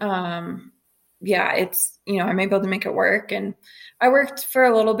 it's, I'm able to make it work. And I worked for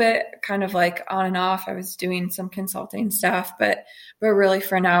a little bit kind of like on and off. I was doing some consulting stuff, but really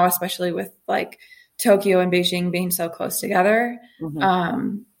for now, especially with like Tokyo and Beijing being so close together,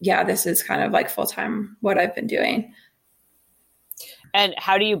 this is kind of like full-time what I've been doing. And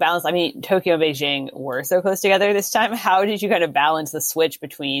how do you balance? I mean, Tokyo and Beijing were so close together this time. How did you kind of balance the switch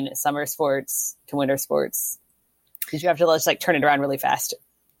between summer sports to winter sports? Did you have to just like turn it around really fast?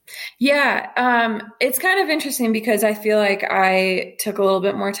 Yeah, it's kind of interesting because I feel like I took a little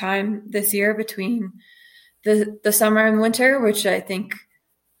bit more time this year between the summer and winter, which I think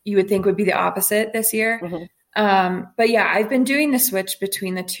you would think would be the opposite this year. But yeah, I've been doing the switch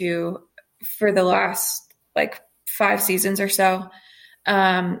between the two for the last like 5 seasons or so.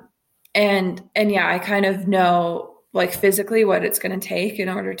 And yeah, I kind of know like physically what it's going to take in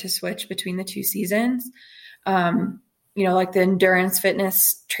order to switch between the 2 seasons. Like the endurance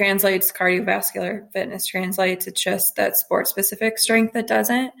fitness translates, cardiovascular fitness translates. It's just that sport specific strength that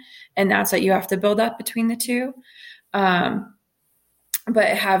doesn't. And that's what you have to build up between the two. But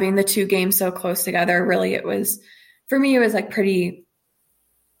having the 2 games so close together, really, for me, it was like pretty,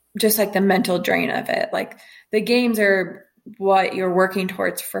 just like the mental drain of it. Like the games are what you're working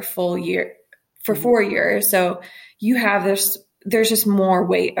towards for 4 years. So you have there's just more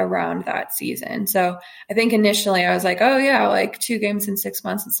weight around that season. So I think initially I was like, oh yeah, like 2 games in 6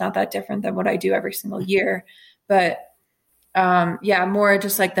 months. It's not that different than what I do every single year. But more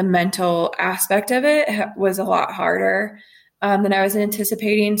just like the mental aspect of it was a lot harder than I was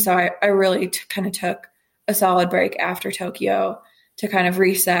anticipating. So I really kind of took a solid break after Tokyo to kind of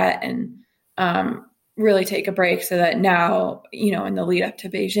reset and really take a break so that now, in the lead up to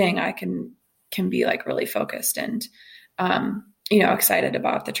Beijing, I can be like really focused and, excited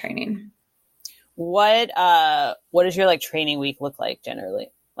about the training. What does your like training week look like generally?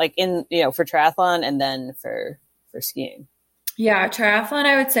 Like for triathlon and then for skiing? Yeah, triathlon,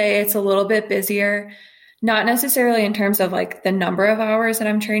 I would say it's a little bit busier, not necessarily in terms of like the number of hours that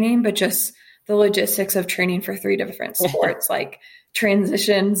I'm training, but just the logistics of training for 3 different sports, like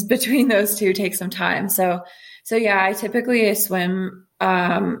transitions between those 2 take some time. So yeah, I typically swim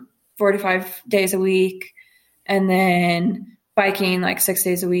 4 to 5 days a week, and then biking like 6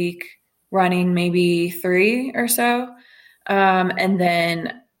 days a week, running maybe 3 or so, and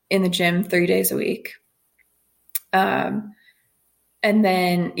then in the gym 3 days a week. And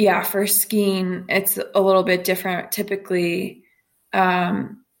then, for skiing, it's a little bit different. Typically,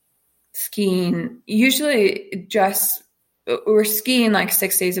 skiing, usually we're skiing like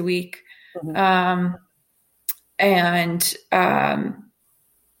 6 days a week. I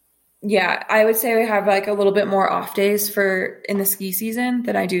would say we have like a little bit more off days in the ski season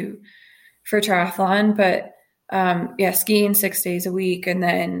than I do for triathlon, but skiing 6 days a week, and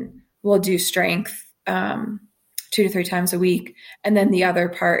then we'll do strength 2 to 3 times a week. And then the other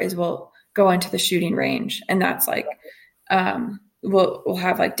part is we'll go into the shooting range. And that's like, we'll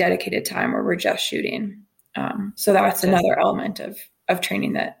have like dedicated time where we're just shooting. So that's another element of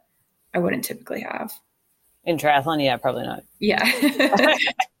training that I wouldn't typically have. In triathlon? Yeah, probably not. Yeah.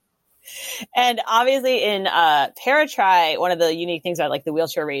 And obviously in Paratri, one of the unique things about like the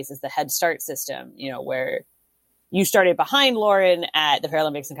wheelchair race is the head start system, where you started behind Lauren at the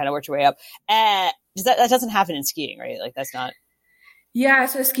Paralympics and kind of worked your way up. That doesn't happen in skiing, right? Like that's not. Yeah.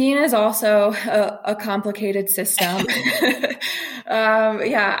 So skiing is also a complicated system.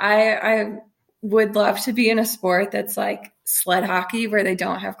 I would love to be in a sport that's like sled hockey where they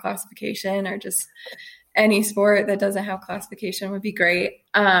don't have classification, or just any sport that doesn't have classification would be great.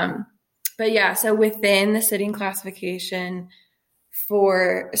 So within the sitting classification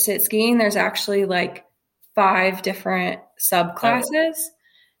for sit skiing, there's actually like 5 different subclasses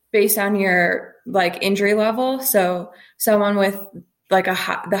based on your like injury level. So someone with like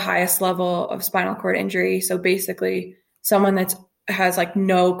the highest level of spinal cord injury. So basically someone that has like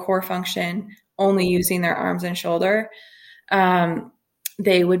no core function, only using their arms and shoulder.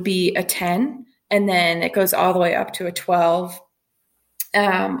 They would be a 10, and then it goes all the way up to a 12,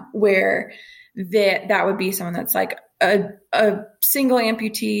 where that would be someone that's like a single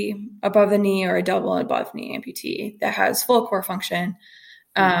amputee above the knee or a double above knee amputee that has full core function.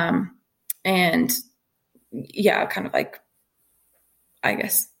 Kind of like, I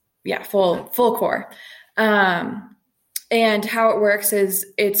guess, full core. And how it works is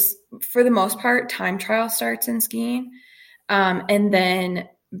it's, for the most part, time trial starts in skiing. And then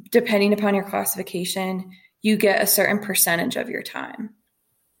depending upon your classification, you get a certain percentage of your time.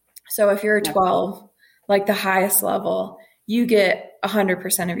 So if you're a 12, like the highest level, you get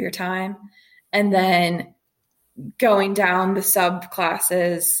 100% of your time. And then going down the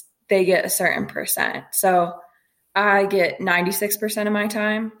subclasses, they get a certain percent. So I get 96% of my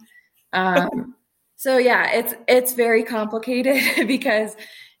time. So yeah, it's very complicated because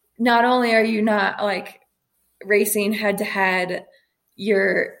not only are you not like racing head to head,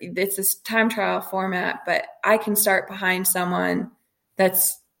 it's this time trial format, but I can start behind someone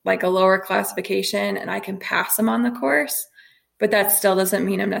that's like a lower classification and I can pass them on the course, but that still doesn't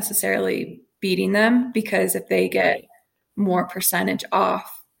mean I'm necessarily beating them, because if they get more percentage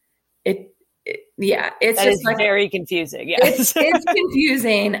off, it's that just is like very confusing. Yes. It's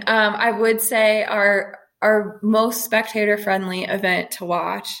confusing. I would say our our most spectator friendly event to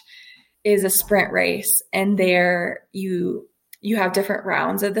watch is a sprint race. And there you have different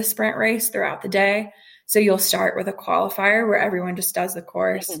rounds of the sprint race throughout the day. So you'll start with a qualifier where everyone just does the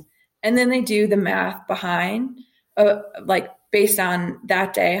course. Mm-hmm. And then they do the math behind, like based on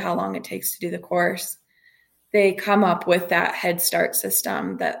that day, how long it takes to do the course. They come up with that head start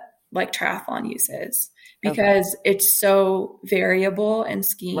system that like triathlon uses, because it's so variable in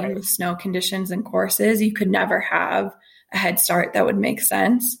skiing with snow conditions and courses. You could never have a head start that would make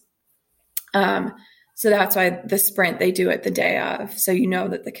sense. So that's why the sprint, they do it the day of. So you know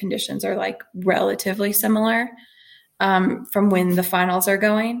that the conditions are like relatively similar from when the finals are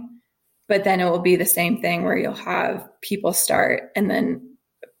going. But then it will be the same thing where you'll have people start and then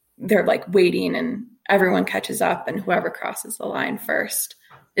they're like waiting and everyone catches up, and whoever crosses the line first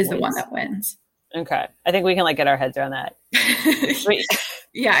is the one that wins. Okay. I think we can like get our heads around that.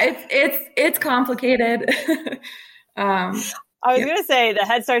 Yeah, it's complicated. I was going to say the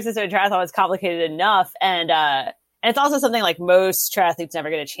head start system in triathlon is complicated enough. And it's also something like most triathletes never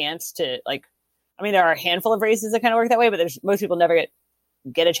get a chance to like, I mean, there are a handful of races that kind of work that way, but most people never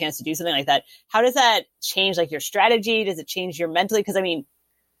get a chance to do something like that. How does that change like your strategy? Does it change your mentally? Because I mean,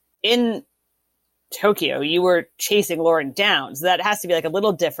 in Tokyo, you were chasing Lauren down. So that has to be like a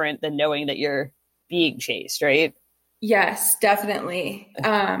little different than knowing that you're being chased, right? Yes, definitely.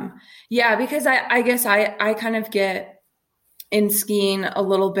 Yeah, because I guess I kind of get in skiing a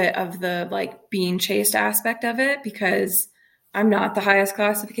little bit of the like being chased aspect of it, because I'm not the highest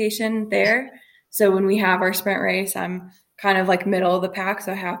classification there. So when we have our sprint race, I'm kind of like middle of the pack.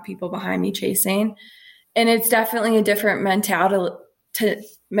 So I have people behind me chasing, and it's definitely a different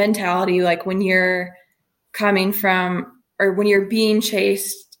mentality. Like when you're coming from, or when you're being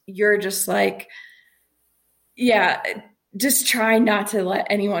chased, you're just like, yeah, just try not to let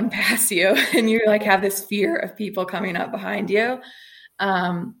anyone pass you. And you like have this fear of people coming up behind you.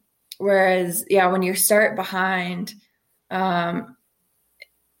 Whereas, yeah, when you start behind, I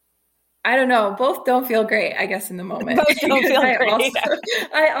don't know, both don't feel great, I guess, in the moment. Both don't feel great.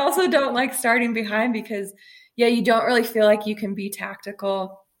 I also don't like starting behind because, yeah, you don't really feel like you can be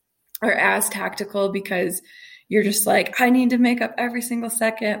tactical or as tactical, because you're just like, I need to make up every single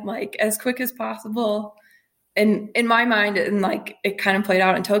second, like as quick as possible. And in my mind, and like it kind of played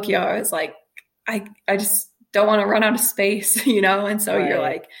out in Tokyo, I was like, I just don't want to run out of space, you know? And so you're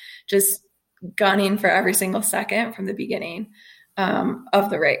like just gunning for every single second from the beginning of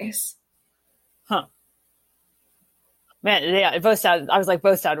the race. Huh. Man, yeah, both sound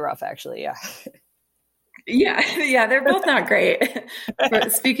rough, actually. Yeah. Yeah, they're both not great.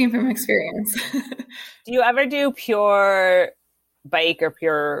 But speaking from experience. Do you ever do pure bike or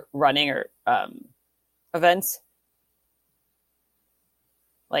pure running or events?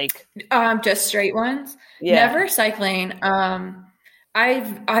 Like just straight ones? Yeah. Never cycling.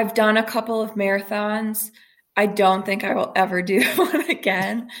 I've done a couple of marathons. I don't think I will ever do one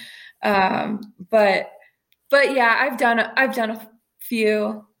again. But yeah, I've done a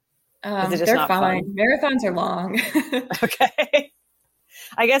few. They're fine. Marathons are long. Okay.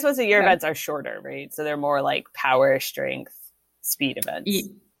 I guess most of your events are shorter, right? So they're more like power, strength, speed events.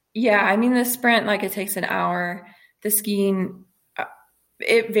 Yeah. I mean, the sprint, like it takes an hour. The skiing,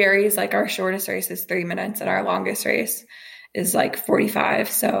 it varies. Like our shortest race is 3 minutes and our longest race is like 45.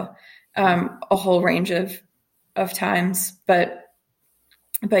 So, a whole range of times, but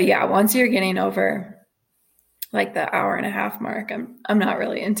yeah, once you're getting over like the hour and a half mark, I'm not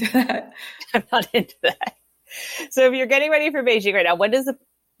really into that. I'm not into that. So if you're getting ready for Beijing right now, when does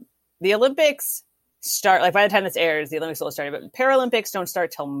the Olympics start? Like by the time this airs, the Olympics will have started, but Paralympics don't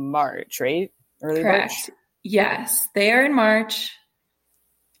start till March, right? Early Correct. March? Yes, they are in March.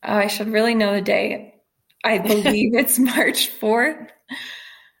 I should really know the date. I believe it's March 4th.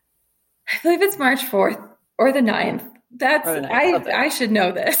 I believe it's March 4th or the 9th. I should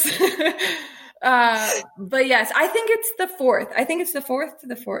know this. But yes, I think it's the 4th. I think it's the 4th to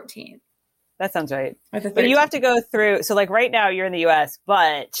the 14th. That sounds right. But you have to go through, so like right now you're in the US,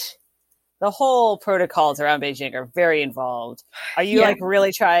 but the whole protocols around Beijing are very involved. Are you like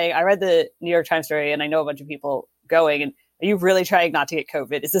really trying? I read the New York Times story and I know a bunch of people going, and are you really trying not to get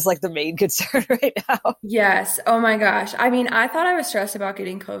COVID? Is this like the main concern right now? Yes. Oh my gosh. I mean, I thought I was stressed about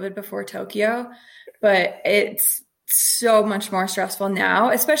getting COVID before Tokyo, but it's so much more stressful now,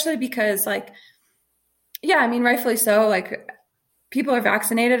 especially because like, yeah, I mean, rightfully so. Like people are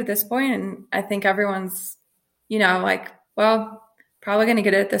vaccinated at this point, and I think everyone's, you know, like, well, probably going to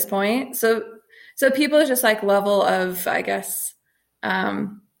get it at this point. So people just like level of, I guess,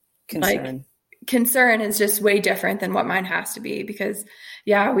 concern is just way different than what mine has to be, because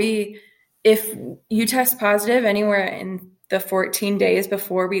yeah, we if you test positive anywhere in the 14 days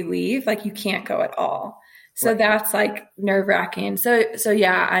before we leave, like you can't go at all. So that's like nerve wracking. So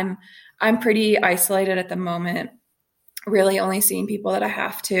yeah, I'm pretty isolated at the moment, really only seeing people that I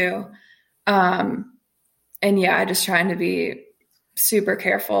have to. And yeah, just trying to be super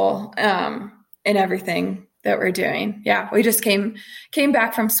careful, in everything that we're doing. Yeah. We just came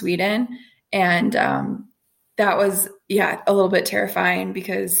back from Sweden, and, that was, a little bit terrifying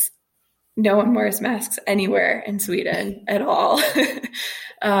because no one wears masks anywhere in Sweden at all.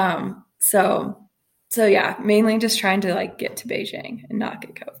 So yeah, mainly just trying to like get to Beijing and not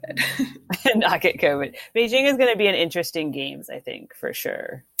get COVID. Not get COVID. Beijing is going to be an interesting games, I think, for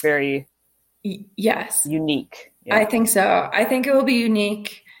sure. Very yes, unique. Yeah. I think so. I think it will be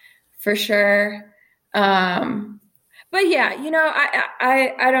unique for sure. But yeah,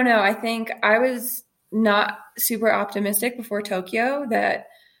 I don't know. I think I was not super optimistic before Tokyo that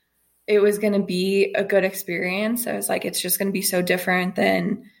it was going to be a good experience. I was like, it's just going to be so different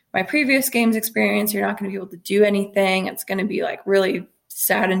than my previous games experience. You're not going to be able to do anything. It's going to be like really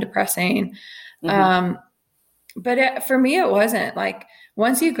sad and depressing. But for me, it wasn't. Like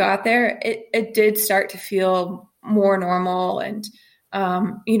once you got there, it did start to feel more normal. And,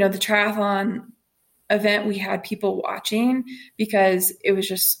 the triathlon event, we had people watching because it was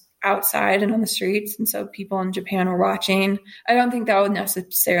just outside and on the streets. And so people in Japan were watching. I don't think that would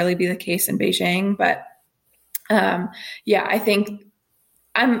necessarily be the case in Beijing, but I think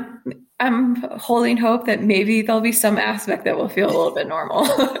I'm holding hope that maybe there'll be some aspect that will feel a little bit normal.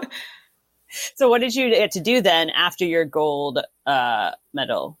 So what did you get to do then after your gold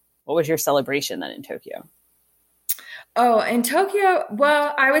medal? What was your celebration then in Tokyo? Oh, in Tokyo,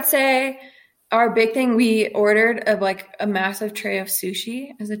 well, I would say our big thing, we ordered a massive tray of sushi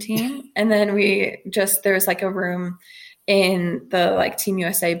as a team. And then there was like a room in the like Team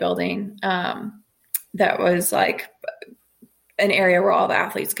USA building that was like an area where all the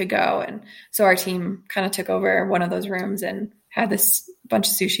athletes could go. And so our team kind of took over one of those rooms and had this bunch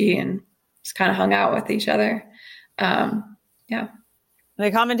of sushi and just kind of hung out with each other. Yeah.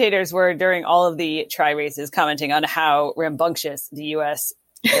 The commentators were during all of the tri races commenting on how rambunctious the U.S.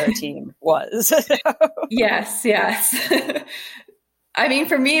 team was. Yes. I mean,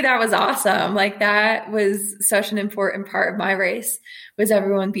 for me, that was awesome. Like that was such an important part of my race, was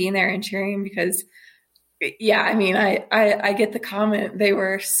everyone being there and cheering because I mean, I get the comment. They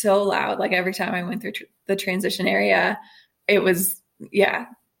were so loud. Like every time I went through the transition area, it was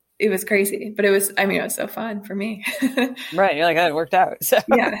crazy, but it was so fun for me. Right. You're like, oh, it worked out. So.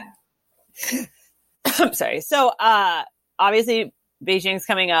 Yeah. I'm sorry. So, obviously Beijing's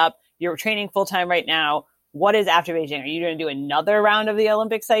coming up. You're training full time right now. What is after Beijing? Are you going to do another round of the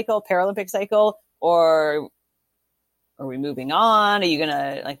Olympic cycle, Paralympic cycle, or are we moving on? Are you going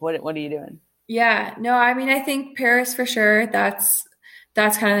to what are you doing? Yeah, no, I mean, I think Paris for sure. That's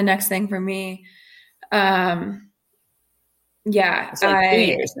kind of the next thing for me. Yeah, it's like 2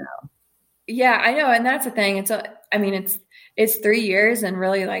 years now. Yeah, I know, and that's the thing. It's 3 years, and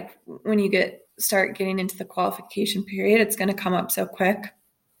really, like when you start getting into the qualification period, it's going to come up so quick.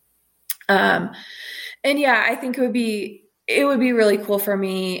 And yeah, I think it would be really cool for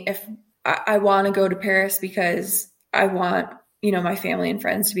me if I want to go to Paris because I want my family and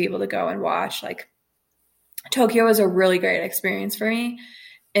friends to be able to go and watch. Like Tokyo was a really great experience for me.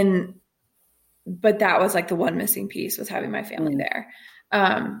 But that was like the one missing piece, was having my family there.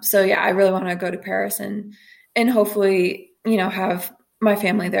 So yeah, I really want to go to Paris and hopefully, have my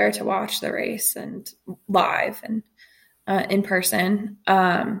family there to watch the race and live and in person.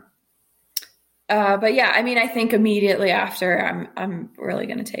 But yeah, I mean, I think immediately after I'm really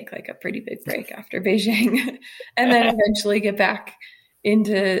going to take like a pretty big break after Beijing and then eventually get back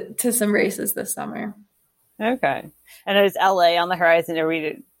into some races this summer. Okay. And is LA on the horizon?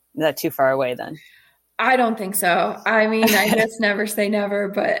 Is that too far away then? I don't think so. I mean, I guess never say never,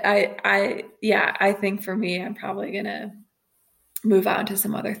 but I think for me, I'm probably going to move on to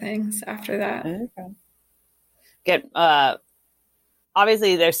some other things after that. Okay.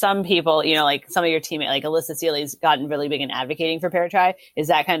 Obviously there's some people, like some of your teammates, like Alyssa Seeley's gotten really big in advocating for Paratri. Is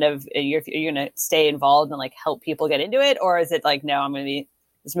that kind of, you're going to stay involved and like help people get into it? Or is it like, no, I'm going to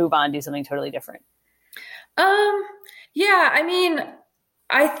just move on, do something totally different? Yeah, I mean,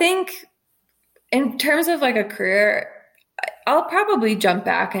 I think in terms of like a career, I'll probably jump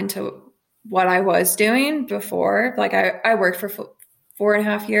back into what I was doing before. Like I worked for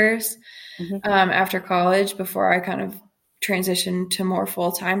 4.5 years after college before I kind of transitioned to more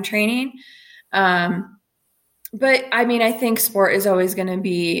full-time training. But I mean, I think sport is always going to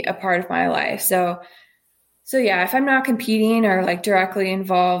be a part of my life. So So yeah, if I'm not competing or like directly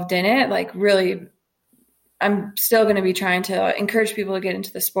involved in it, like really, I'm still going to be trying to encourage people to get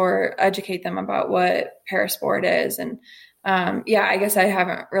into the sport, educate them about what parasport is. And yeah, I guess I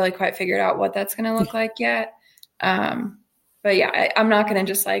haven't really quite figured out what that's going to look like yet. But yeah, I'm not going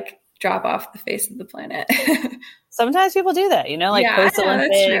to just like drop off the face of the planet. Sometimes people do that, like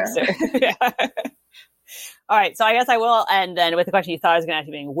post-Olympics. All right. So I guess I will end then with the question you thought I was going to ask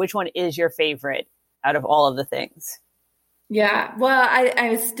you, being, which one is your favorite out of all of the things? Yeah. Well, I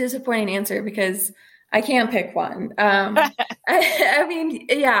was disappointing answer because I can't pick one. I mean,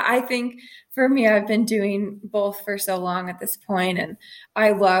 yeah, I think for me, I've been doing both for so long at this point, and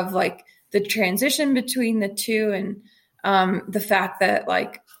I love like the transition between the two, and the fact that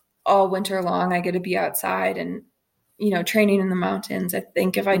like all winter long I get to be outside and training in the mountains. I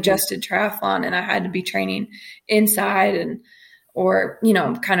think if I just did triathlon and I had to be training inside or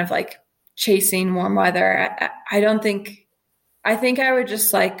kind of like chasing warm weather, I think I would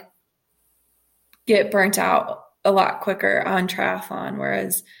just like get burnt out a lot quicker on triathlon.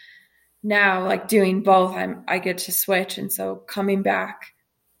 Whereas now, like doing both, I get to switch. And so coming back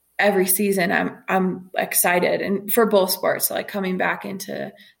every season, I'm excited, and for both sports, so like coming back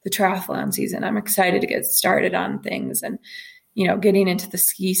into the triathlon season, I'm excited to get started on things, and getting into the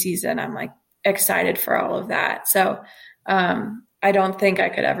ski season, I'm like excited for all of that. So I don't think I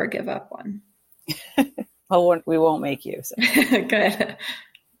could ever give up one. Well, we won't make you. So. Good.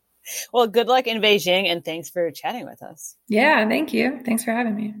 Well, good luck in Beijing, and thanks for chatting with us. Yeah, thank you. Thanks for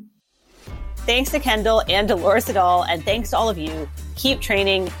having me. Thanks to Kendall and Dolores Adal, and thanks to all of you. Keep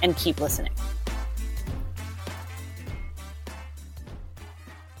training and keep listening.